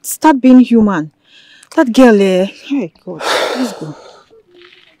and start being human. That girl, hey God, let's go.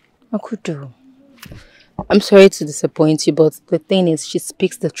 Akudo, I'm sorry to disappoint you, but the thing is, she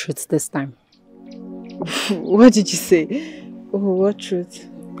speaks the truth this time. What did you say? Oh, what truth?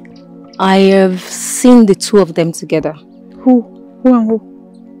 I have seen the two of them together. Who? Who and who?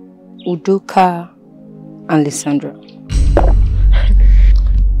 Udoka and Lysandra.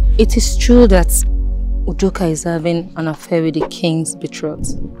 It is true that Udoka is having an affair with the king's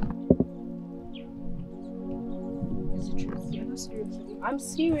betrothed. Is it true? You're not serious. I'm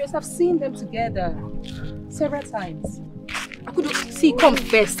serious. I've seen them together several times. Akudo, see, come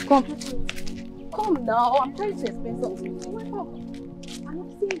first. Come. Come now. I'm trying to explain something. Come. I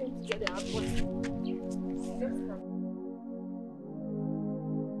have seen them together.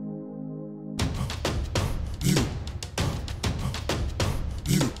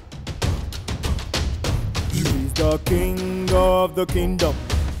 He's the king of the kingdom,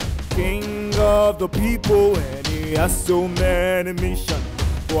 king of the people, and he has so many missions.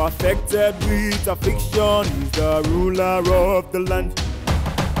 For affected with affliction, he's the ruler of the land,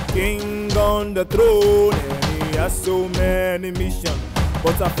 king on the throne, and he has so many missions.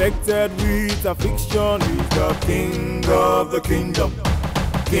 But affected with affliction, he's the king of the kingdom,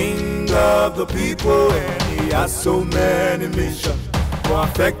 king of the people, and he has so many missions. For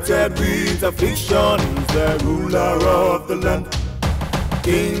affected with affliction, he's the ruler of the land,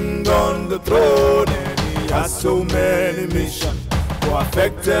 king on the throne, and he has so many missions. For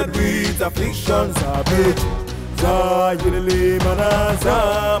affected with affliction, Zabit, Zayele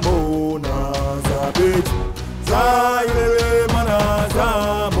Manazamona, Zabit, Zayele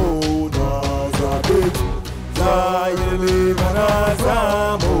Manazamona, Zabit, Zayele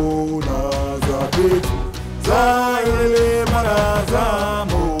Manazamona, Zabit, Zayele Manazamona.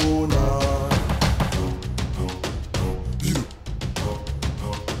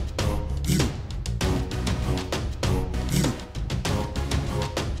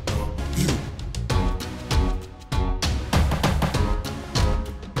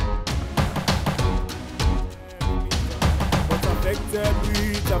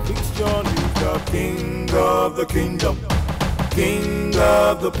 Affliction, he's the king of the kingdom, king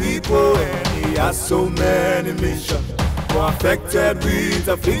of the people, and he has so many missions. For affected with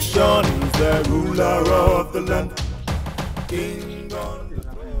affliction, he's the ruler of the land, king on the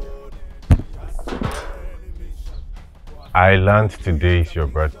throne. I learned today is your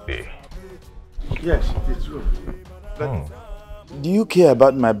birthday. Yes, it's true. But do you care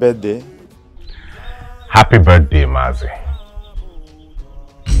about my birthday? Happy birthday, Mazi.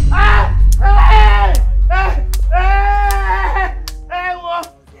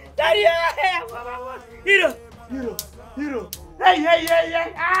 Hero! Hey!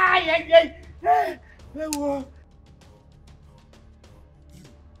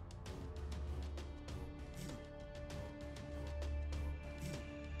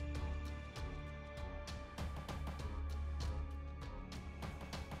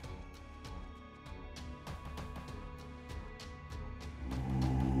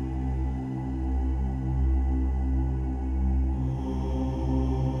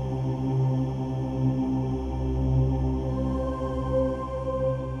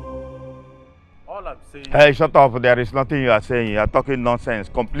 Hey, shut up. There is nothing you are saying. You are talking nonsense.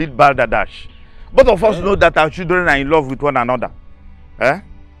 Complete balderdash. Both of us know that our children are in love with one another.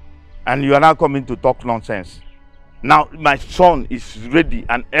 And you are now coming to talk nonsense. Now, my son is ready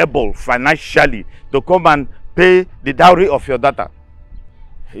and able financially to come and pay the dowry of your daughter.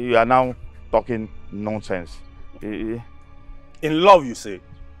 You are now talking nonsense. In love, you say?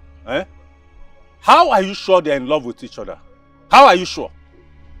 Eh? How are you sure they're in love with each other? How are you sure?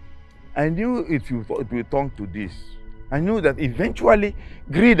 I knew it will turn to this. I knew that eventually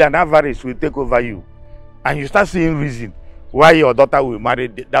greed and avarice will take over you. And you start seeing reason why your daughter will marry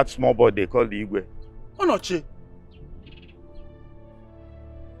that small boy they call the Igwe. Onochi,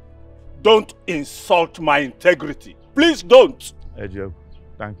 don't insult my integrity. Please don't. Ejeb,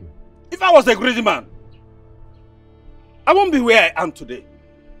 thank you. If I was a greedy man, I won't be where I am today.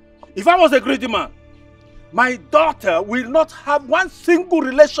 If I was a greedy man, my daughter will not have one single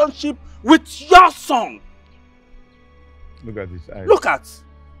relationship with your son. Look at this eyes. Look at.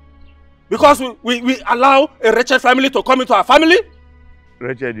 Because we allow a wretched family to come into our family?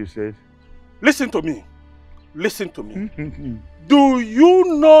 Wretched, you said? Listen to me. Listen to me. Do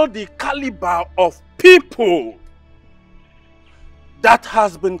you know the caliber of people that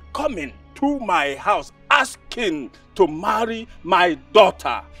has been coming to my house asking to marry my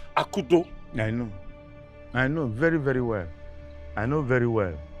daughter, Akudo? I know. I know very, very well. I know very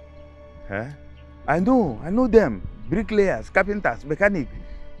well. Eh? I know them. Bricklayers, carpenters, mechanics.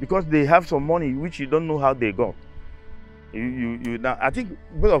 Because they have some money which you don't know how they got. Now, I think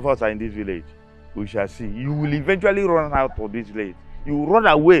both of us are in this village. We shall see. You will eventually run out of this village. You will run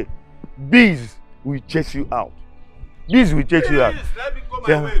away. Bees will chase you out. Bees will chase you out. Let me go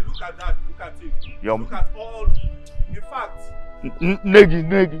my way. Look at that. Look at it. Look at all. In fact,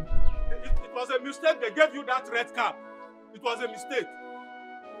 Negi. It was a mistake they gave you that red cap. It was a mistake.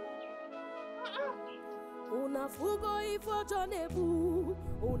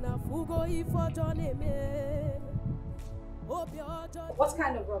 What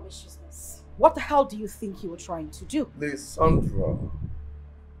kind of rubbish is this? What the hell do you think you were trying to do? Lysandra,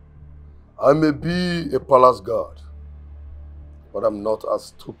 I may be a palace guard, but I'm not as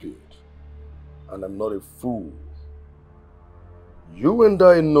stupid, and I'm not a fool. You and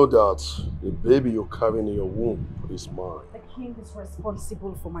I know that the baby you're carrying in your womb is mine. The king is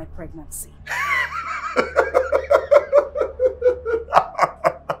responsible for my pregnancy.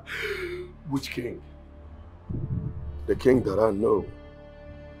 Which king? The king that I know,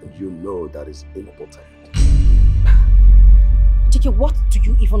 and you know that is impotent. Tiki, what do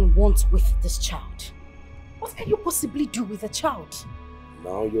you even want with this child? What can you possibly do with a child?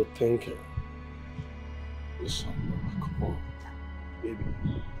 Now you're thinking. Listen, come on, baby.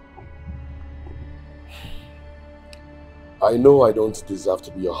 I know I don't deserve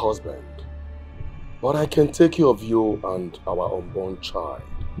to be your husband, but I can take care of you and our unborn child.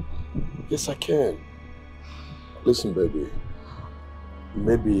 Yes, I can. Listen, baby.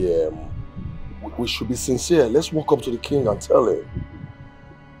 Maybe we should be sincere. Let's walk up to the king and tell him.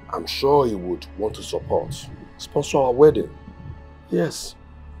 I'm sure he would want to sponsor our wedding. Yes.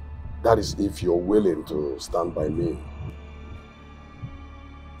 That is if you're willing to stand by me.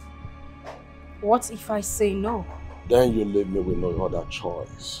 What if I say no? Then you leave me with no other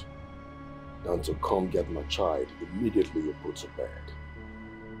choice than to come get my child immediately you put to bed.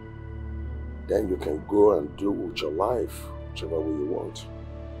 Then you can go and do with your life whichever way you want.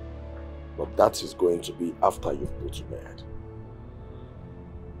 But that is going to be after you've put to bed.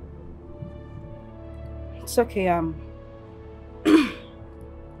 It's okay,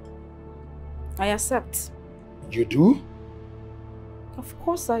 I accept. You do? Of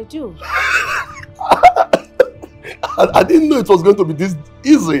course I do. I didn't know it was going to be this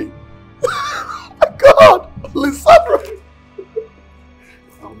easy. Oh my God! Lysandra!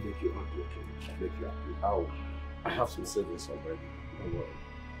 I'll make you happy, okay? I'll make you happy. I have some savings already. Don't worry.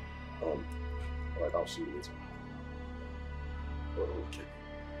 Alright, I'll see you later. Oh, okay.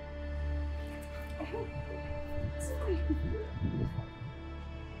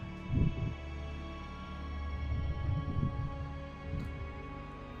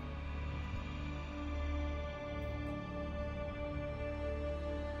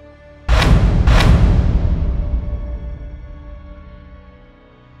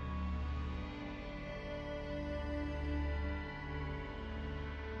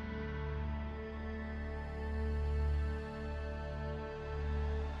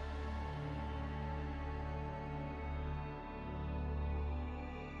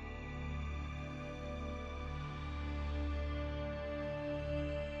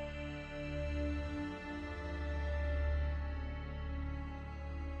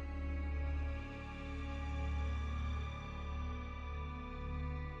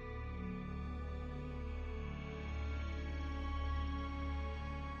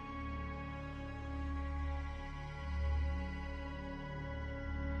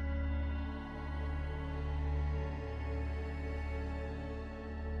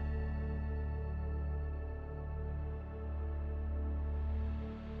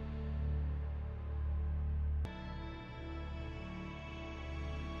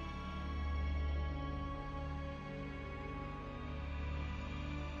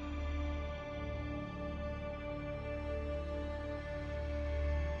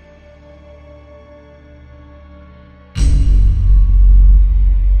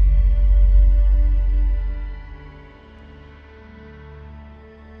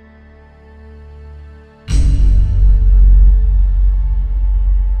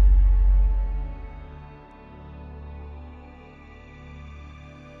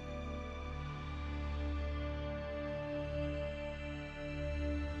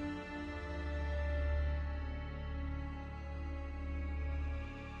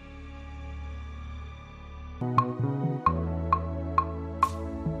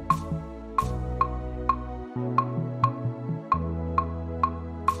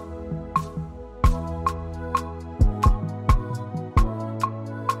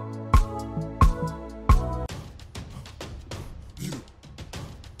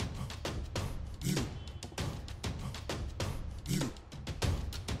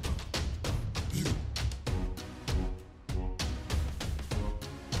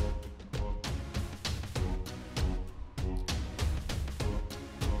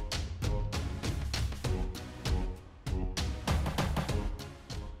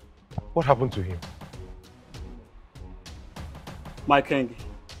 What happened to him? My king,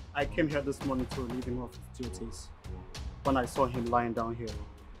 I came here this morning to relieve him of his duties when I saw him lying down here,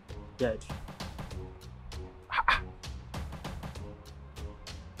 dead.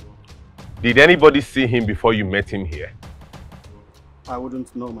 Did anybody see him before you met him here? I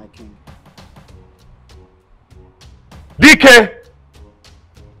wouldn't know, my king. DK!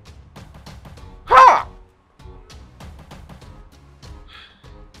 Ha!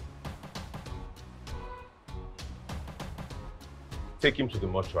 Take him to the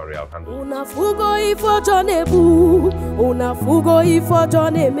mortuary, I'll handle it. Unafugo ifo nebu, unafugo ifo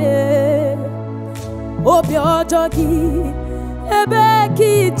neme. Obi ojogi, ebe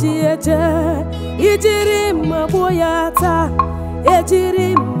kiji eje, ijiri maboyata,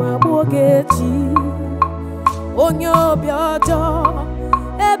 ejiri mabogechi. Onye obi ojo,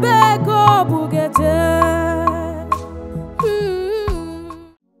 ebe ko bugeje.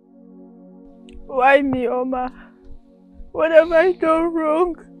 Why me, Oma? What have I done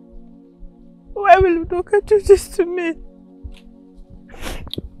wrong? Why will Udoka do this to me?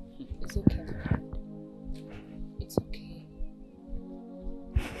 It's okay. It's okay.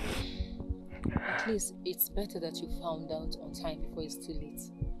 At least it's better that you found out on time before it's too late.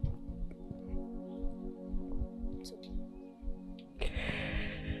 It's okay.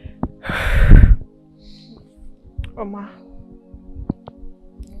 Oma,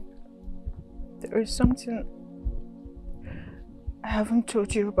 there is something I haven't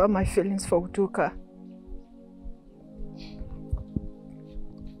told you about my feelings for Udoka.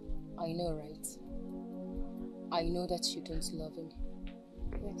 I know, right? I know that you don't love him.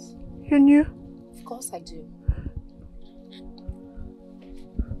 Yes. You knew? Of course I do.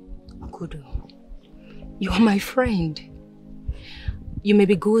 Akudo, you are my friend. You may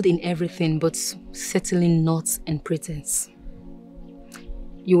be good in everything, but settling knots and pretense.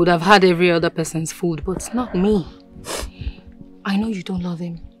 You would have had every other person's food, but not me. I know you don't love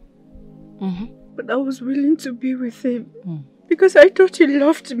him. But I was willing to be with him because I thought he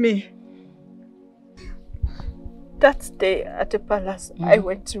loved me. That day at the palace, I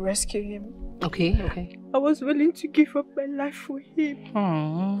went to rescue him. Okay. I was willing to give up my life for him.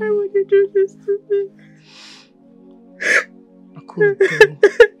 Why would you do this to me?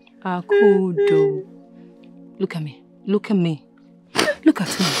 Akudo. Look at me. Look at me. Look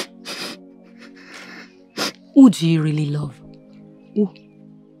at me. Who do you really love? Who?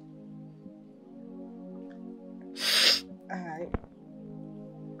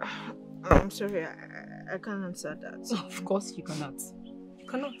 I'm sorry, I can't answer that. Of course you cannot. You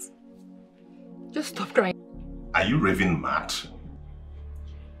cannot. Just stop crying. Are you raving mad?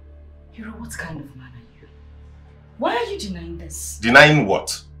 Hero, what kind of man are you? Why are you denying this? Denying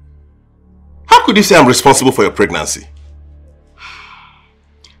what? How could you say I'm responsible for your pregnancy?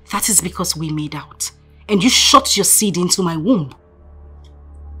 That is because we made out. And you shot your seed into my womb.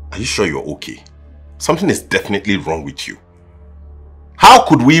 Are you sure you're okay? Something is definitely wrong with you. How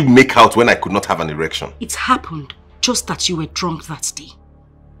could we make out when I could not have an erection? It happened just that you were drunk that day.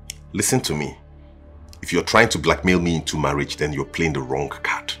 Listen to me. If you're trying to blackmail me into marriage, then you're playing the wrong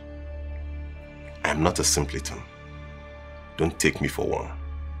card. I am not a simpleton. Don't take me for one.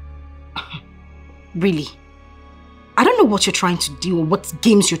 Really? I don't know what you're trying to do or what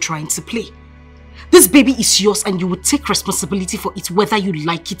games you're trying to play. This baby is yours and you will take responsibility for it whether you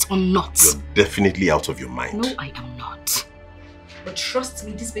like it or not. You're definitely out of your mind. No, I am not. But trust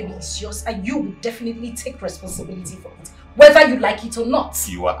me, this baby is yours and you will definitely take responsibility for it whether you like it or not.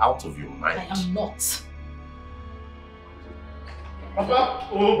 You are out of your mind. I am not. Papa!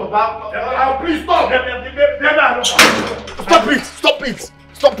 Oh, Papa! Please stop! Stop it! Stop it!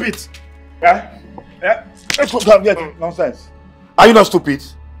 Stop it! Let's go get nonsense. Are you not stupid?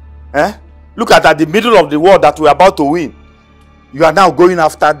 Look at the middle of the war that we're about to win. You are now going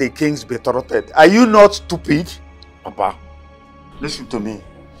after the king's betrothed. Are you not stupid? Papa, listen to me.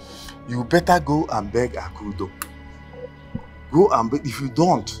 You better go and beg Akudo. Go and beg. If you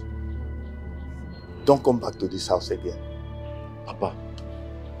don't come back to this house again. Papa,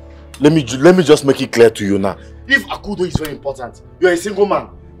 let me just make it clear to you now. If Akudo is very important, you're a single man.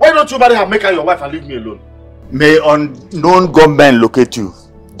 Why don't you marry her, make her your wife and leave me alone? May unknown gunmen locate you.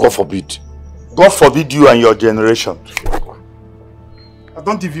 God forbid. God forbid you and your generation. I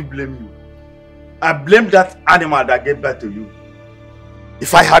don't even blame you. I blame that animal that gave birth to you.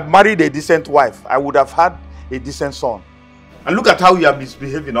 If I had married a decent wife, I would have had a decent son. And look at how you are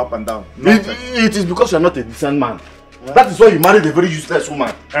misbehaving up and down. It is because you're not a decent man. That is why you married a very useless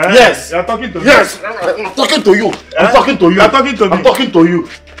woman. Yes. You're talking to me. Yes. I'm talking to you. I'm talking to you. You're talking to me. I'm talking to you.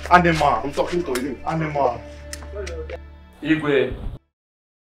 Animal. I'm talking to you. Animal. Igwe,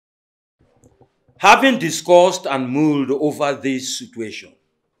 having discussed and mulled over this situation,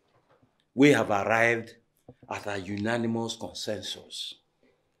 we have arrived at a unanimous consensus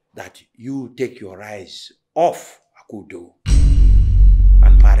that you take your eyes off Akudo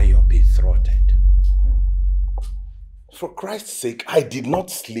and marry your betrothed. For Christ's sake, I did not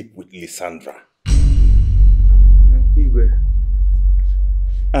sleep with Lysandra. Igwe,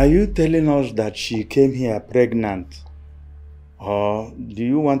 are you telling us that she came here pregnant? Or do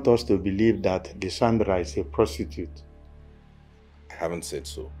you want us to believe that Lysandra is a prostitute? I haven't said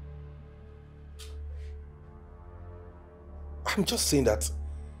so. I'm just saying that...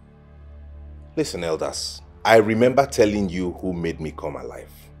 Listen, elders, I remember telling you who made me come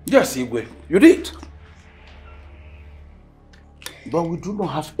alive. Yes, Igwe, you did. But we do not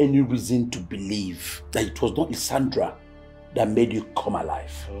have any reason to believe that it was not Lysandra that made you come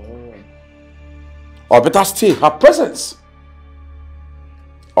alive. Oh. Or better still, her presence.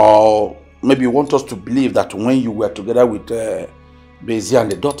 Or maybe you want us to believe that when you were together with Beign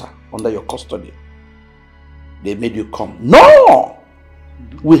and the daughter under your custody, they made you come. No!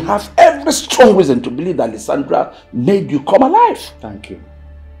 We have every strong reason to believe that Lysandra made you come alive. Thank you.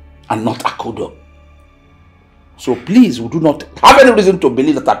 And not Akudo. So please, we do not have any reason to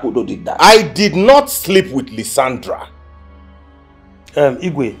believe that Akudo did that. I did not sleep with Lysandra.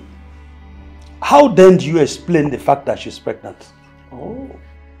 Igwe, how then do you explain the fact that she's pregnant? Oh.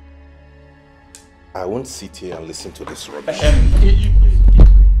 I won't sit here and listen to this rubbish.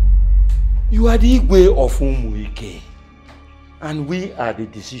 You are the Igwe of Umuike, and we are the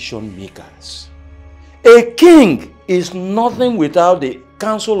decision makers. A king is nothing without the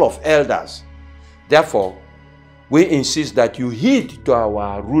council of elders. Therefore, we insist that you heed to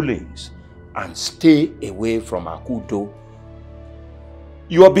our rulings and stay away from Akudo.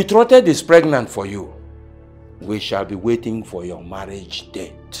 Your betrothed is pregnant for you. We shall be waiting for your marriage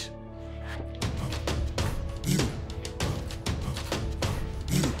date.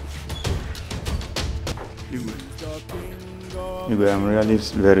 Igwe, I'm really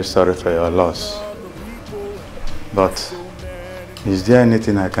very sorry for your loss. But is there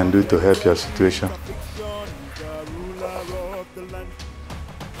anything I can do to help your situation?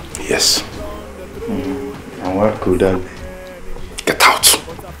 Yes. And what could that be? Get out!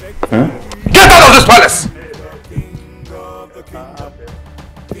 Huh? Get out of this palace!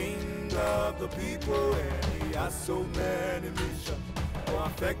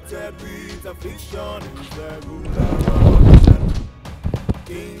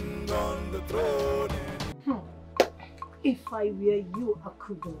 If I were you,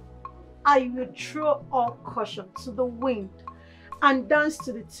 Akudo, I would throw all caution to the wind and dance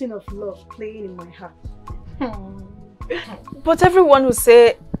to the tune of love playing in my heart. But everyone will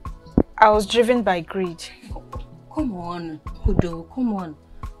say I was driven by greed. Come on, Akudo, come on.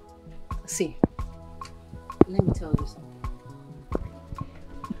 See, let me tell you something.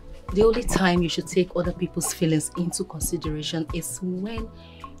 The only time you should take other people's feelings into consideration is when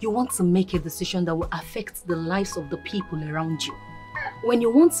you want to make a decision that will affect the lives of the people around you. When you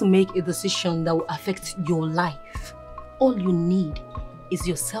want to make a decision that will affect your life, all you need is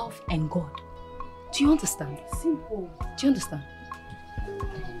yourself and God. Do you understand? Simple. Do you understand?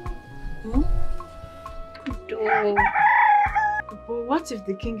 But what if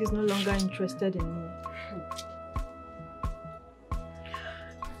the king is no longer interested in me?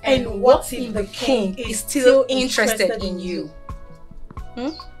 And what if the king is still interested in you?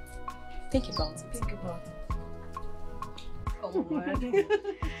 Think about it. Think about it. Oh my.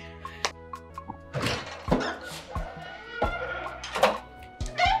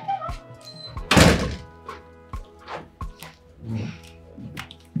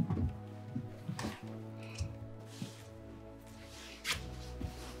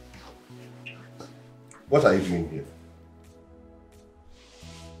 What are you doing here?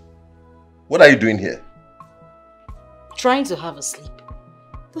 What are you doing here? Trying to have a sleep.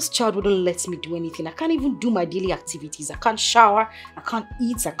 This child wouldn't let me do anything. I can't even do my daily activities. I can't shower, I can't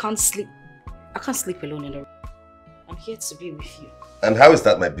eat, I can't sleep. I can't sleep alone in the room. I'm here to be with you. And how is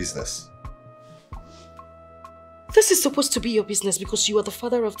that my business? This is supposed to be your business because you are the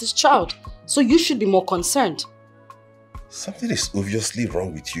father of this child. So you should be more concerned. Something is obviously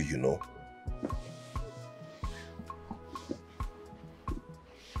wrong with you, you know.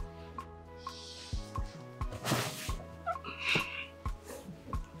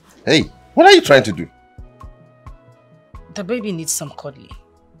 Hey, what are you trying to do? The baby needs some cuddling.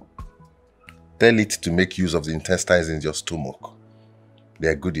 Tell it to make use of the intestines in your stomach. They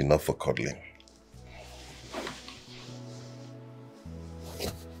are good enough for cuddling.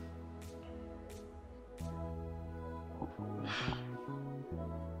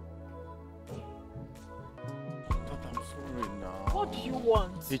 What do you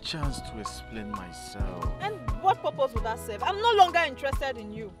want? A chance to explain myself. And what purpose would that serve? I'm no longer interested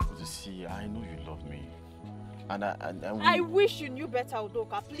in you. But you see, I know you love me. And I wish you knew better,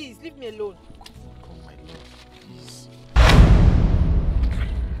 Udoka. Please, leave me alone. Oh my love, please.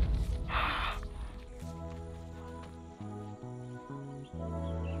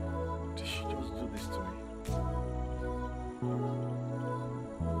 Did she just do this to me?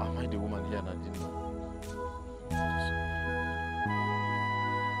 Am I the woman here and I didn't know?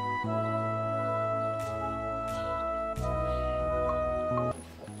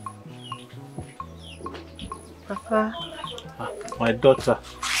 Papa. My daughter.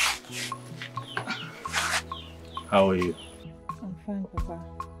 How are you? I'm fine, Papa.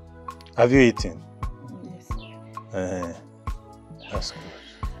 Have you eaten? Yes. That's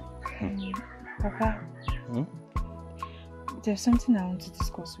good. Papa, there's something I want to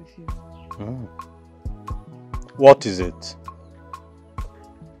discuss with you. What is it?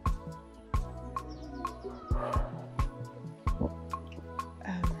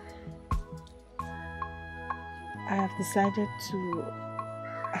 I have decided to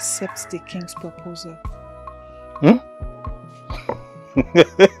accept the king's proposal.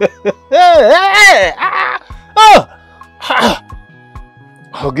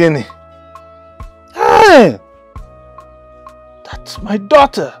 Ogini. Hey! That's my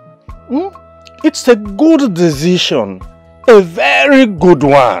daughter. It's a good decision. A very good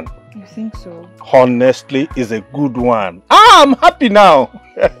one. You think so? Honestly, it's a good one. I'm happy now.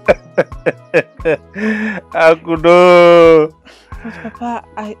 Akudo. But Papa,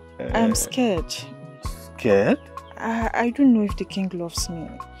 I am scared. Scared? I don't know if the king loves me.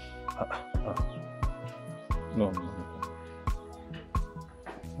 No.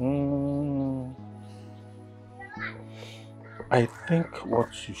 I think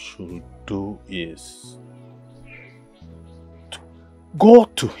what you should do is to go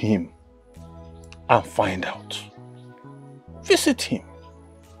to him and find out. Visit him.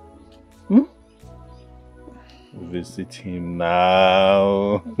 Visit him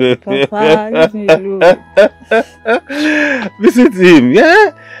now. Papa, leave me alone. Visit him,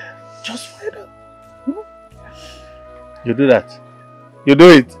 yeah? Just find out. You do that. You do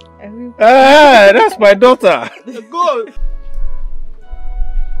it. That's my daughter. Go.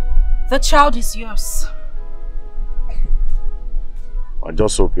 The child is yours. I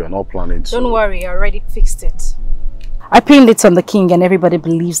just hope you're not planning to... Don't worry, I already fixed it. I pinned it on the king and everybody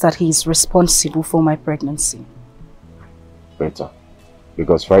believes that he is responsible for my pregnancy. Better.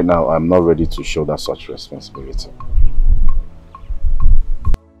 Because right now, I'm not ready to shoulder such responsibility.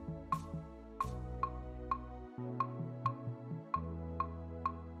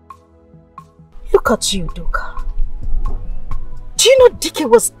 Look at you, Doka. Do you know Dike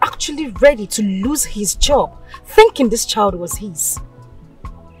was actually ready to lose his job, thinking this child was his?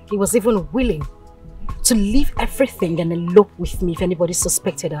 He was even willing to leave everything and elope with me if anybody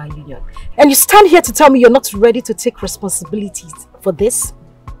suspected our union. And you stand here to tell me you're not ready to take responsibilities for this?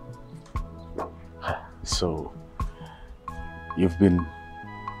 So, you've been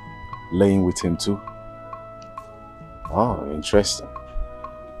laying with him too? Oh, interesting.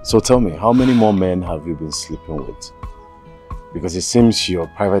 So tell me, how many more men have you been sleeping with? Because it seems your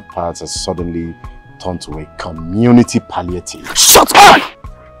private parts has suddenly turned to a community palliative. Shut up!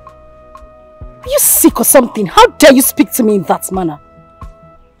 Are you sick or something? How dare you speak to me in that manner?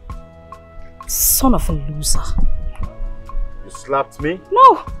 Son of a loser. You slapped me?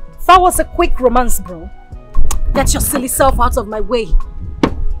 No, that was a quick romance, bro. Get your silly self out of my way.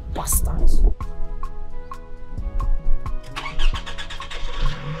 Bastard.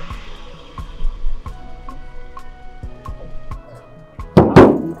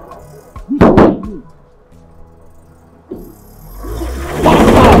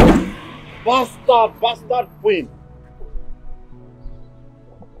 Bastard queen.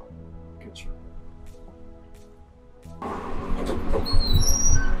 Get you.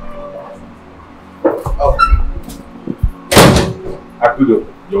 Oh. Akudo,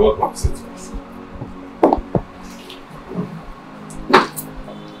 you're welcome. Sit first.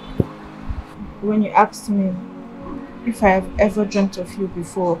 When you asked me if I have ever dreamt of you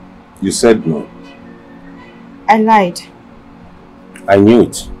before, You said no. I lied. I knew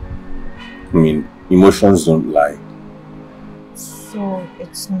it. I mean, emotions don't lie. So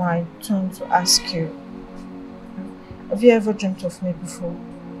it's my turn to ask you. Have you ever dreamt of me before?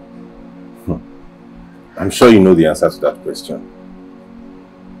 I'm sure you know the answer to that question.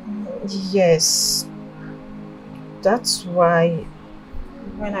 Yes. That's why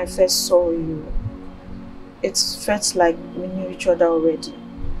when I first saw you, it felt like we knew each other already.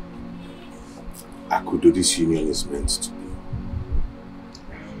 Akudo, this union is meant to be.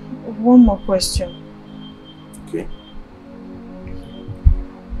 One more question. Okay.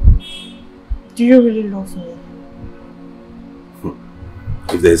 Do you really love me?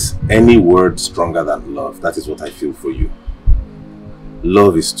 If there's any word stronger than love, that is what I feel for you.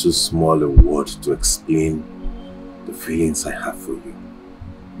 Love is too small a word to explain the feelings I have for you.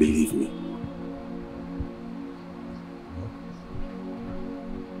 Believe me.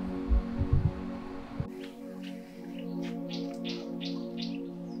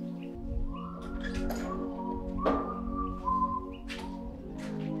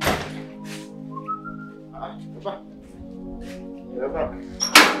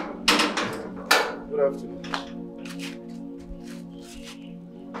 Good afternoon.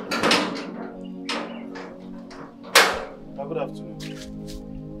 Good afternoon.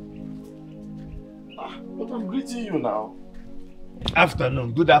 But I'm greeting you now.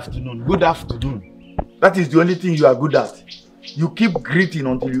 Afternoon, good afternoon, good afternoon. That is the only thing you are good at. You keep greeting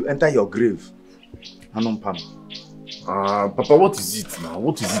until you enter your grave. Anon Pam. Papa, what is it now?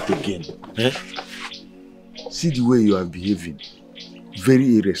 What is it again? Eh? See the way you are behaving.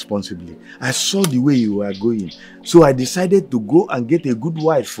 Very irresponsibly. I saw the way you were going. So I decided to go and get a good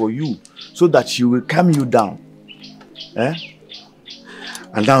wife for you so that she will calm you down. Eh?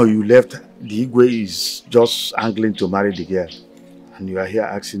 And now you left. The Igwe is just angling to marry the girl. And you are here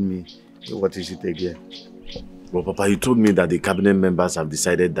asking me, what is it again? Well, Papa, you told me that the cabinet members have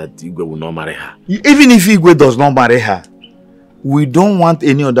decided that Igwe will not marry her. Even if Igwe does not marry her, we don't want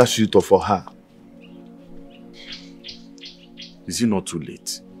any other suitor for her. Is it not too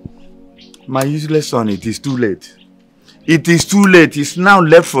late? My useless son, it is too late. It is too late. It's now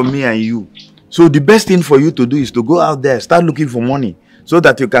left for me and you. So the best thing for you to do is to go out there, start looking for money, so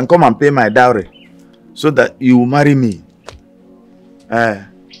that you can come and pay my dowry, so that you will marry me.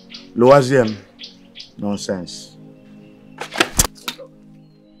 Loaziem, nonsense.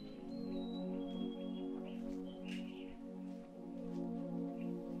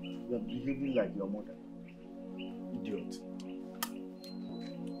 You are behaving like your mother. Idiot.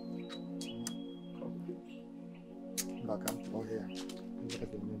 Back up over here.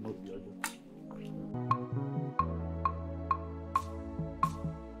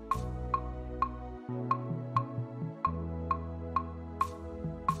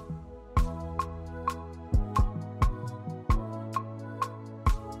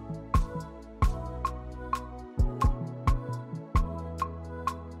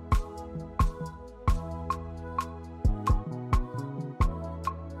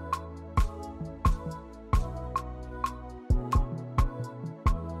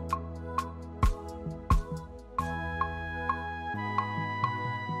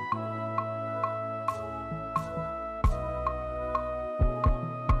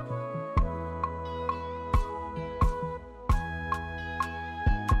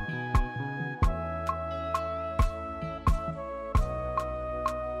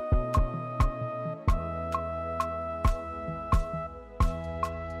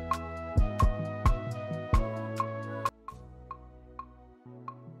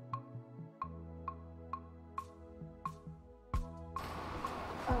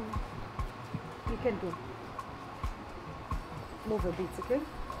 You can go. Move a bit, okay?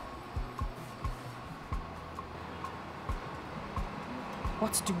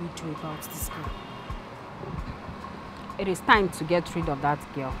 What do we do about this girl? It is time to get rid of that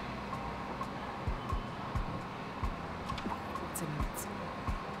girl. Wait a minute.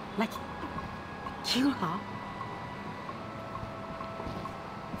 Like, kill her?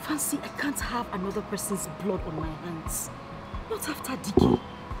 Fancy, I can't have another person's blood on my hands. Not after Dickie.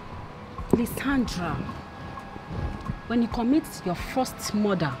 Lysandra, when you commit your first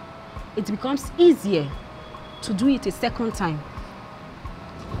murder, it becomes easier to do it a second time.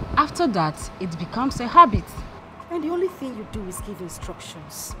 After that, it becomes a habit. And the only thing you do is give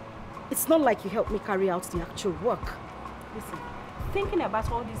instructions. It's not like you help me carry out the actual work. Listen, thinking about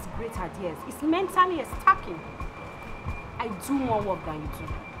all these great ideas is mentally stacking. I do more work than you do.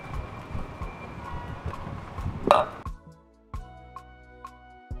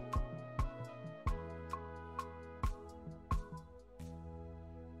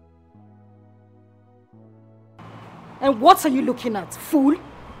 And what are you looking at, fool?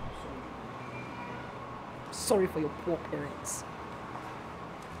 Sorry for your poor parents.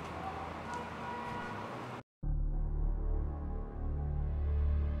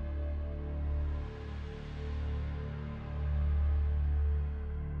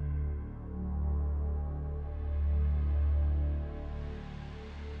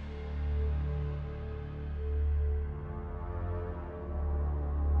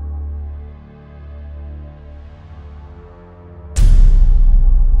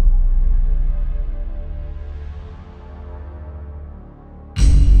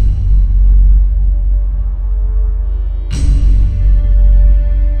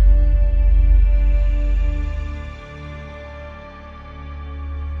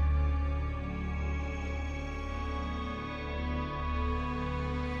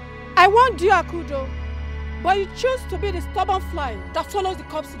 I warned you, Akudo, but you choose to be the stubborn fly that follows the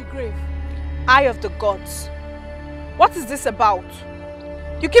corpse to the grave. Eye of the gods. What is this about?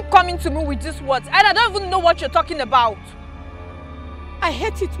 You keep coming to me with these words and I don't even know what you're talking about. I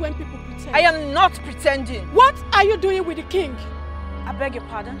hate it when people pretend. I am not pretending. What are you doing with the king? I beg your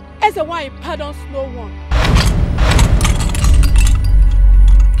pardon? As a why pardons no one.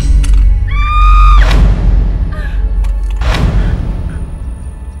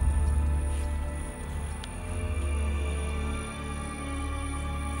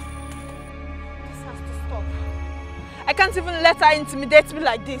 I can't even let her intimidate me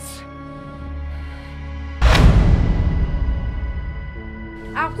like this.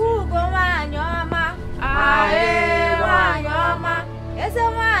 Akugo wanyoma, ae wanyoma, eze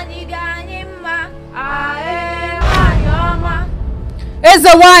wanyi ganyima, ae wanyoma.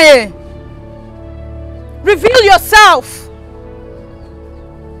 Ezewaye, reveal yourself.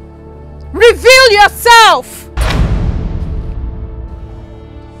 Reveal yourself.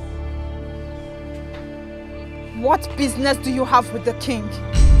 What business do you have with the king?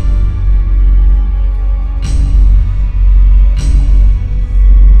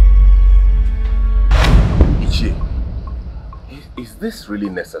 Ichi, is this really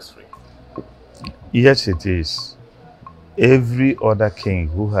necessary? Yes, it is. Every other king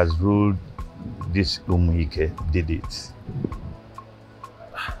who has ruled this Umuike did it.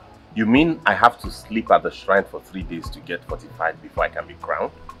 You mean I have to sleep at the shrine for 3 days to get fortified before I can be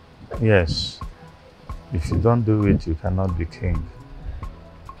crowned? Yes. If you don't do it, you cannot be king.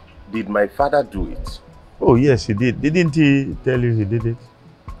 Did my father do it? Oh, yes, he did. Didn't he tell you he did it?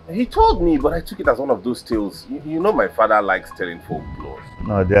 He told me, but I took it as one of those tales. You know my father likes telling folk lore.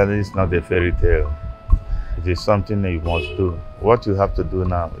 No, that is not a fairy tale. It is something that you must do. What you have to do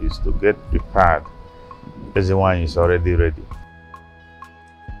now is to get prepared. Everyone is already ready.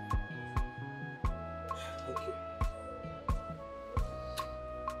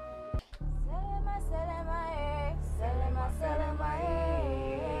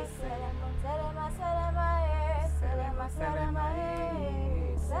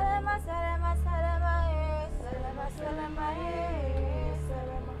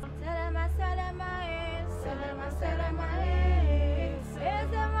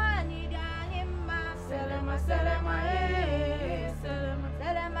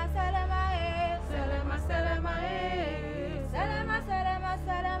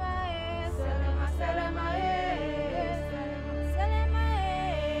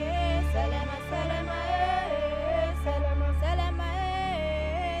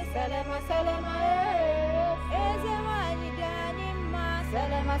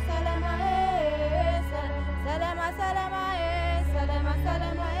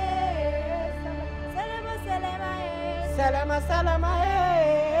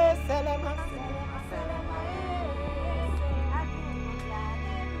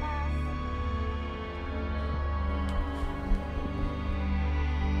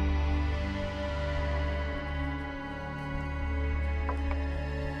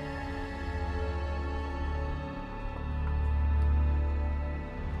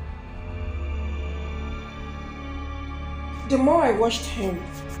 The more I watched him,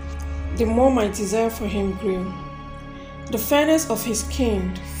 the more my desire for him grew. The fairness of his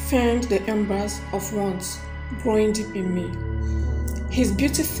skin fanned the embers of want growing deep in me. His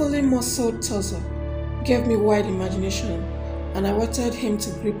beautifully muscled torso gave me wide imagination, and I wanted him to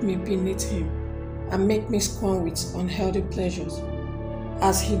grip me beneath him and make me squirm with unhealthy pleasures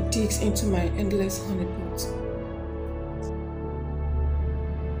as he digs into my endless honeypot.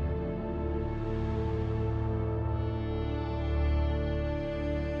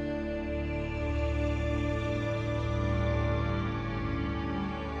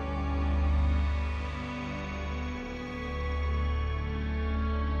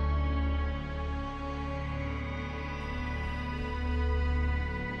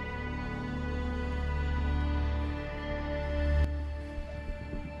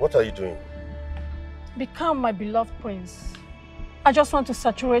 What are you doing? Be calm, my beloved prince. I just want to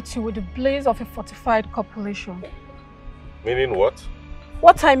saturate you with the blaze of a fortified copulation. Meaning what?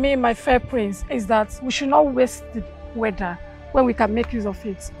 What I mean, my fair prince, is that we should not waste the weather when we can make use of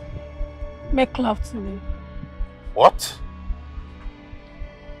it. Make love to me. What?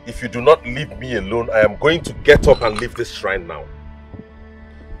 If you do not leave me alone, I am going to get up and leave this shrine now.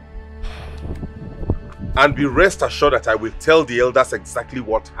 And be rest assured that I will tell the elders exactly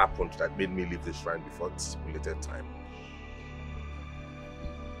what happened that made me leave this shrine before the stipulated time.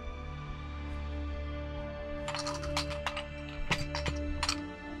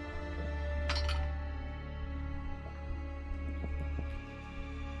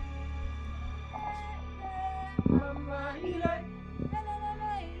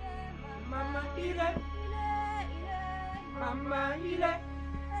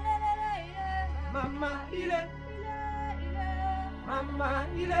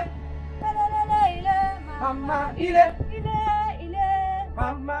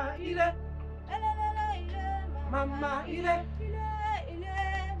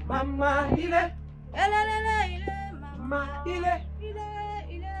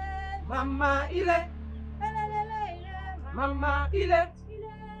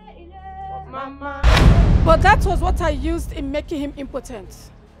 But that was what I used in making him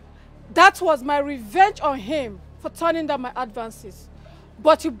impotent. That was my revenge on him for turning down my advances.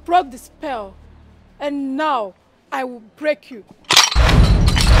 But you broke the spell, and now I will break you.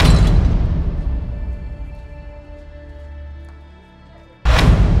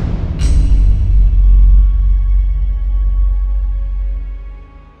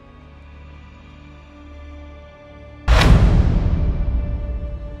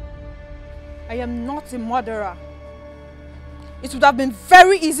 I am not a murderer. It would have been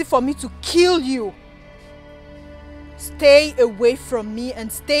very easy for me to kill you. Stay away from me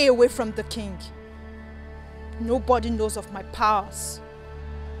and stay away from the king. Nobody knows of my powers.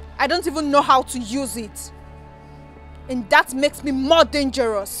 I don't even know how to use it. And that makes me more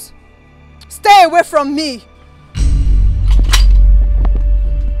dangerous. Stay away from me.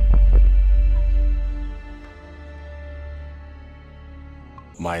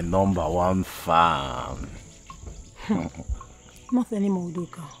 My #1 fan. Not anymore,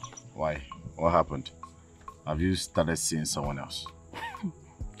 Udoka. Why? What happened? Have you started seeing someone else?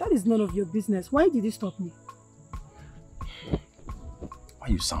 That is none of your business. Why did you stop me? Why are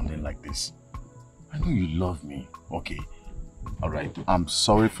you sounding like this? I know you love me. Okay. Alright. I'm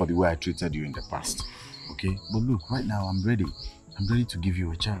sorry for the way I treated you in the past. Okay? But look, right now I'm ready. I'm ready to give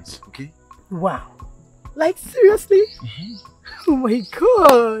you a chance. Okay? Wow. Like, seriously? Oh my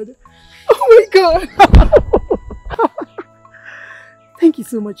god. Oh my god. Thank you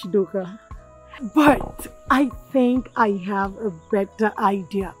so much, Udoka. But I think I have a better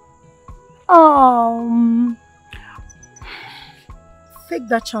idea. Take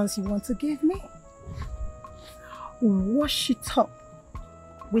that chance you want to give me. Wash it up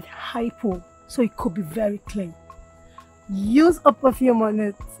with hypo so it could be very clean. Use a perfume on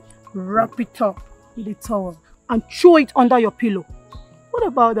it. Wrap it up with a towel and throw it under your pillow. What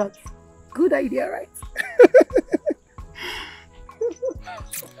about that? Good idea, right?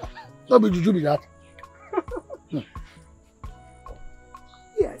 No, but did you be that? No.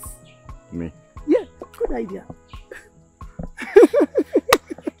 Yes. Me? Yeah, good idea.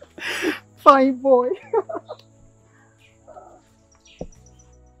 Fine boy.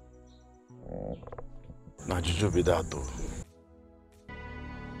 Now, did you be that though?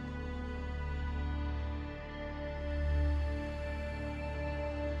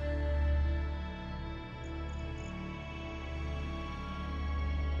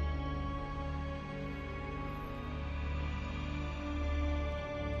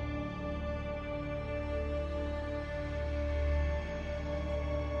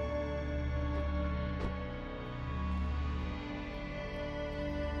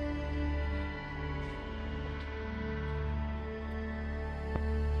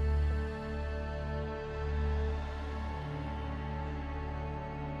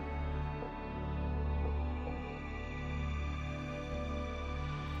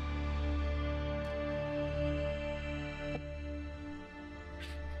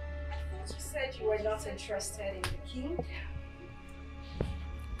 You were not interested in the king?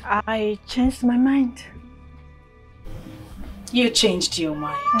 I changed my mind. You changed your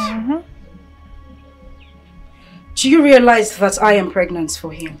mind? Do you realize that I am pregnant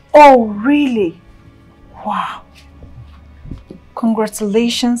for him? Oh, really? Wow.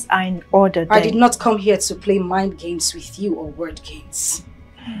 Congratulations are in order then. I did not come here to play mind games with you or word games.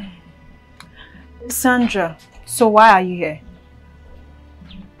 Sandra, so why are you here?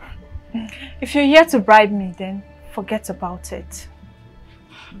 If you're here to bribe me, then forget about it.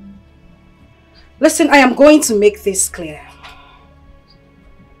 Listen, I am going to make this clear.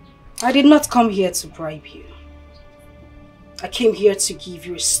 I did not come here to bribe you. I came here to give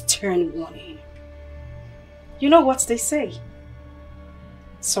you a stern warning. You know what they say?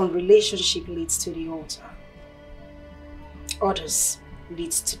 Some relationship leads to the altar. Others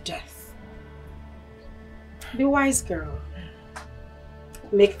leads to death. Be wise, girl.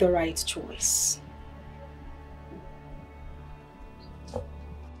 Make the right choice.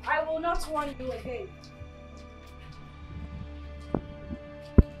 I will not warn you again.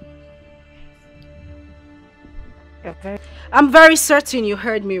 I'm very certain you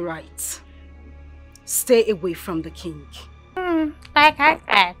heard me right. Stay away from the king. Like I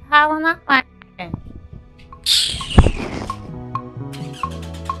said, I will not want it.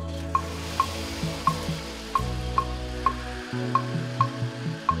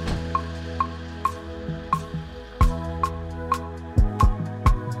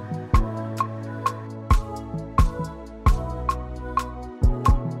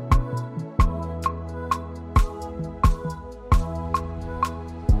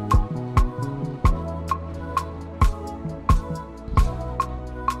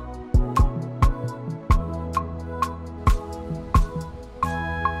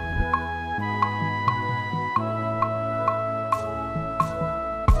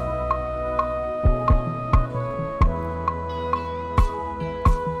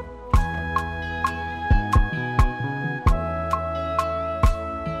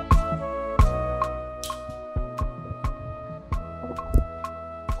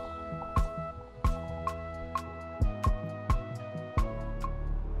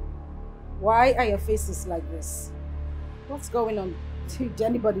 Why are your faces like this? What's going on? Did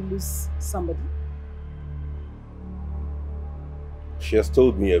anybody lose somebody? She has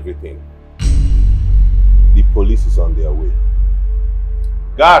told me everything. The police is on their way.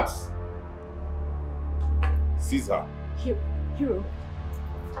 Guards! Seize her. Hero.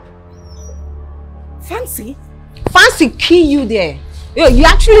 Fancy kill you there. You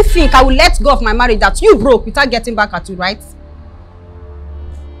actually think I will let go of my marriage that you broke without getting back at you, right?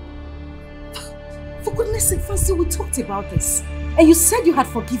 For goodness sake, Fancy, we talked about this. And you said you had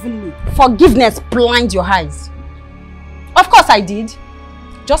forgiven me. Forgiveness blinds your eyes. Of course I did.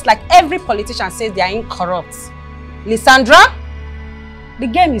 Just like every politician says they are incorrupt. Lysandra, the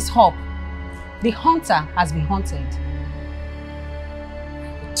game is up. The hunter has been hunted.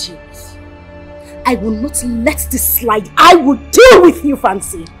 I will not let this slide. I will deal with you,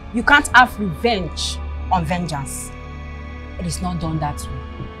 Fancy. You can't have revenge on vengeance. It is not done that way.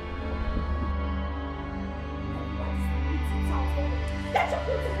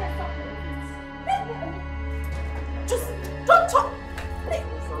 Just don't talk. Leave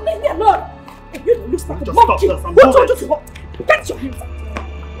me alone. You don't look like a monkey. What told you to go? Get your hands up.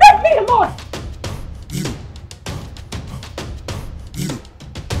 Leave me alone.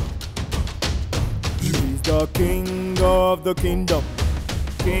 He's the king of the kingdom,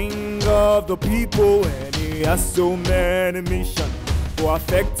 king of the people, and he has so many missions. For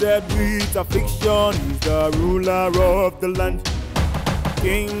affected with affliction, he's the ruler of the land.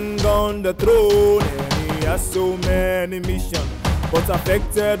 King on the throne, and he has so many missions. But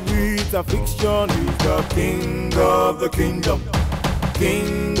affected with affliction, he's the king of the kingdom,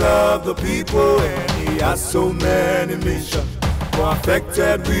 king of the people, and he has so many missions. For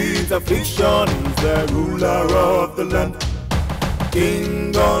affected with affliction, he's the ruler of the land.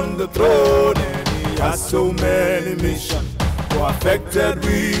 King on the throne, and he has so many missions. For affected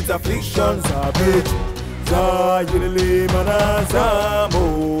with afflictions, Zabit, Zayilele Manazamona,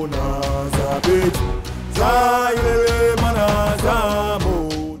 Zabit, Zayilele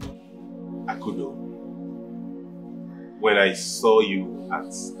Manazamona. Akudo, when I saw you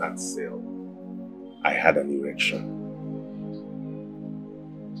at that cell, I had an erection.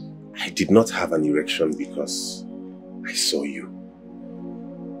 I did not have an erection because I saw you.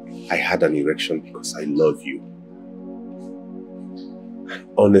 I had an erection because I love you. And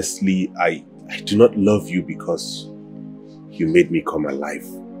honestly, I do not love you because you made me come alive.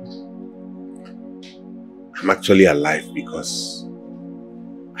 I'm actually alive because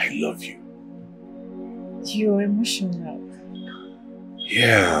I love you. You're emotional.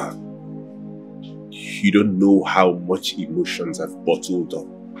 Yeah. You don't know how much emotions I've bottled up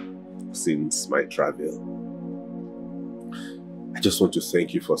since my travel. I just want to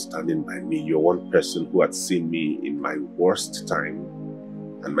thank you for standing by me. You're one person who had seen me in my worst time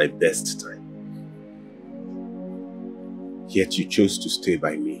and my best time. Yet you chose to stay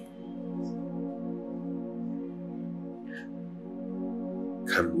by me.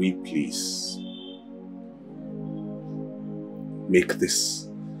 can we please make this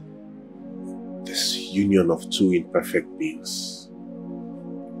union of two imperfect beings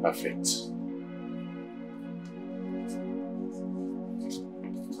perfect?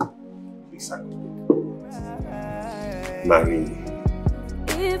 Please, marry me.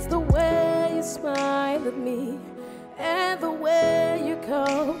 It's the way you smile at me and the way you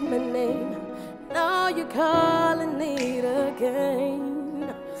call my name. Now you're calling it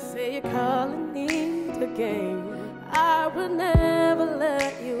again. Say you're calling it again. I will never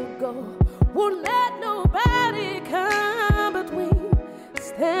let you go. Won't let nobody come between.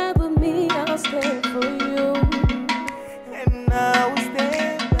 Stand with me, I'll stand for you. And I will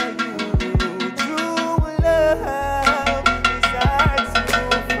stand by you. True love is hard to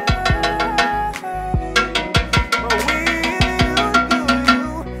find. But with you,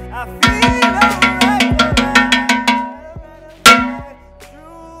 I feel alright.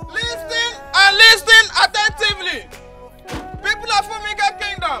 Listen and listen attentively. People of Fumiga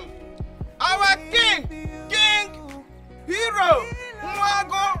Kingdom. Our king, hero,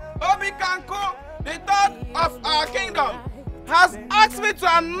 Mwago Obikanko, the third of our kingdom, has asked me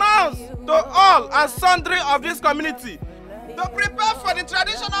to announce to all and sundry of this community to prepare for the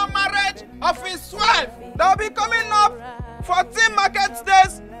traditional marriage of his wife that will be coming up 14 market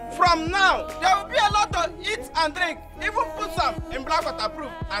days from now. There will be a lot of eat and drink, even put some in black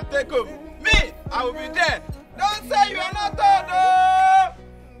waterproof and take home. Me, I will be there. Don't say you are not told, oh!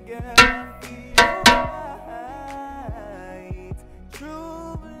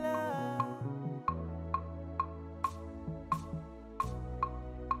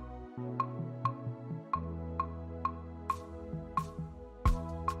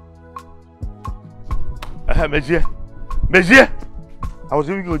 Monsieur, I was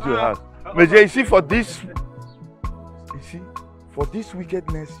even going to your house. Monsieur, you see, for this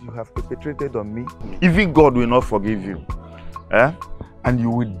wickedness you have perpetrated on me, even God will not forgive you. And you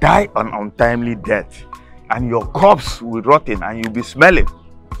will die an untimely death. And your corpse will rotten and you'll be smelling.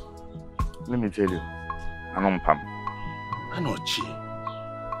 Let me tell you, Anompam. Anochi,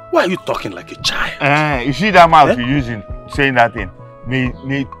 why are you talking like a child? You see that mouth you're using, saying that thing?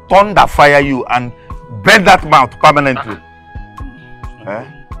 May thunder fire you and burn that mouth permanently.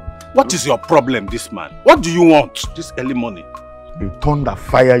 What is your problem, this man? What do you want this early morning? May thunder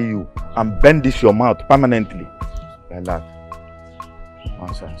fire you and bend this your mouth permanently. Like that.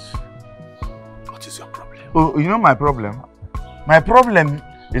 Nonsense. What is your problem? Oh, you know my problem? My problem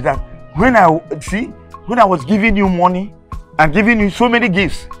is that when I was giving you money and giving you so many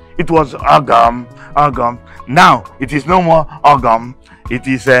gifts, it was agam. Now it is no more agam. It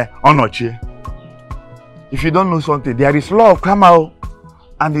is onoche. If you don't know something, there is law of karma,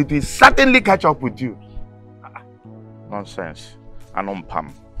 and it will certainly catch up with you. Nonsense.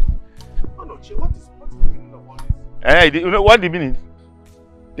 Anompam. Onoche, what is the meaning of all this? Hey, you know what the meaning?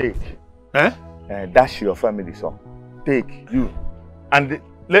 Take. Dash your family, son. Take you. And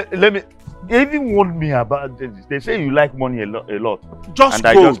let me. They even warned me about this. They say you like money a lot. Just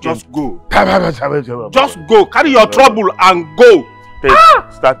go. Just go. Carry your trouble and go. Take.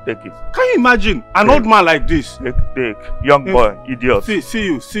 Start taking. Can you imagine an old man like this? Take. Young boy, idiot. See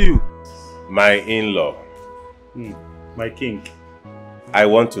you. My in-law. My king. I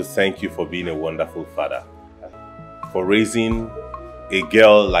want to thank you for being a wonderful father. For raising a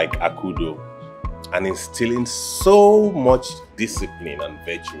girl like Akudo and instilling so much discipline and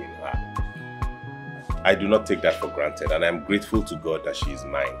virtue in her. I do not take that for granted, and I'm grateful to God that she is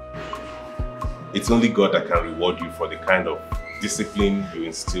mine. It's only God that can reward you for the kind of discipline you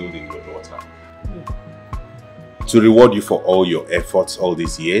instilled in your daughter. To reward you for all your efforts all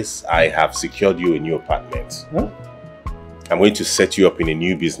these years, I have secured you a new apartment. I'm going to set you up in a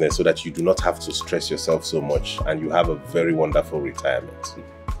new business so that you do not have to stress yourself so much and you have a very wonderful retirement.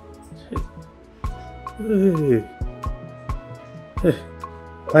 Hey,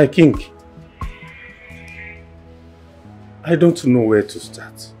 my king. I don't know where to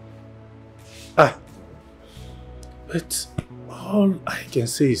start. But all I can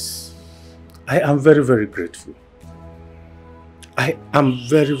say is I am very, very grateful. I am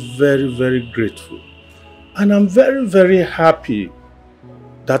very, very, very grateful. And I'm very, very happy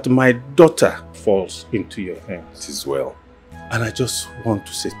that my daughter falls into your hands. It is well. And I just want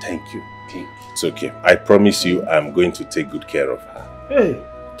to say thank you, King. It's okay. I promise you I'm going to take good care of her. Hey,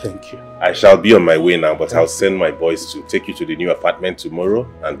 thank you. I shall be on my way now, but I'll send my boys to take you to the new apartment tomorrow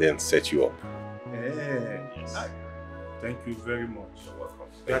and then set you up. Hey, thank you very much. You're welcome.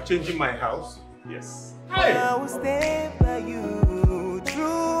 You are changing my house? Yes. Hey. I will stand by you.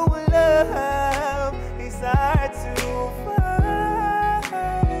 True love is hard to find.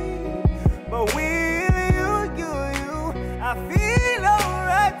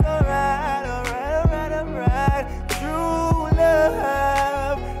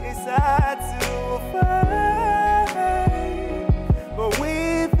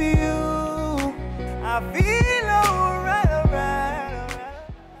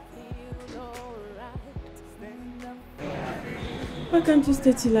 Why can't you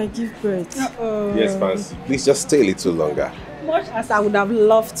stay till I give birth? Yes, Fancy. Please just stay a little longer. Much as I would have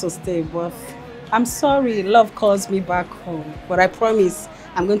loved to stay, but I'm sorry, love calls me back home. But I promise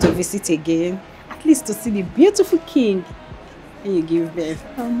I'm going to visit again, at least to see the beautiful king when you give birth.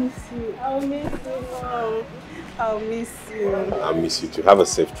 I'll miss you. I'll miss you, Mom. I'll miss you. I'll miss you too. Have a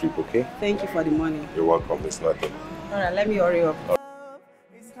safe trip, okay? Thank you for the money. You're welcome. It's nothing. Alright, let me hurry up.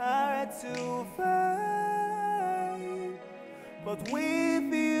 It's hard to find, but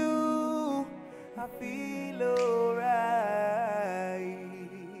with you, I feel alright.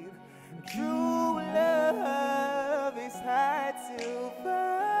 True love is hard to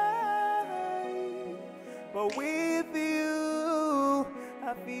find, but with you,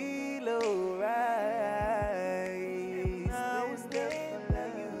 I feel alright. Now it's there for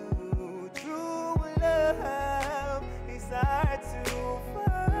you. True love is hard to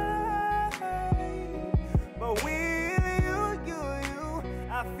find, but with you,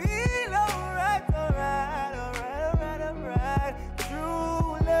 I feel alright.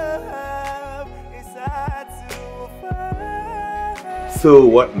 True love is hard to find. So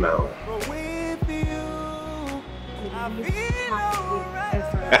what now? But with you, I feel alright.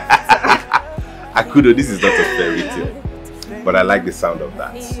 Akudo, this is not a fairy tale, but I like the sound of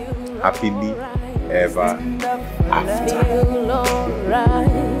that. Happily ever after. Feel alright.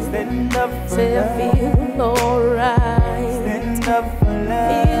 Say I feel alright. Stand up for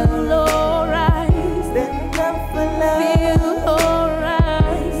love. Feel alright. Stand up for love. Feel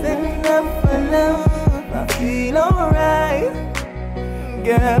alright. Stand up for love. I feel alright.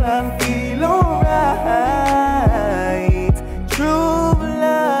 Girl, I feel alright. True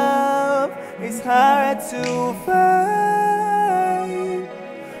love is hard to find,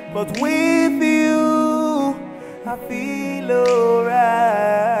 but with you, I feel alright.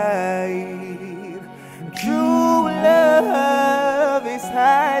 True love is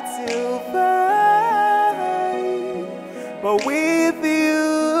hard to find, but with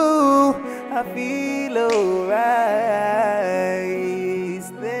you, I feel alright.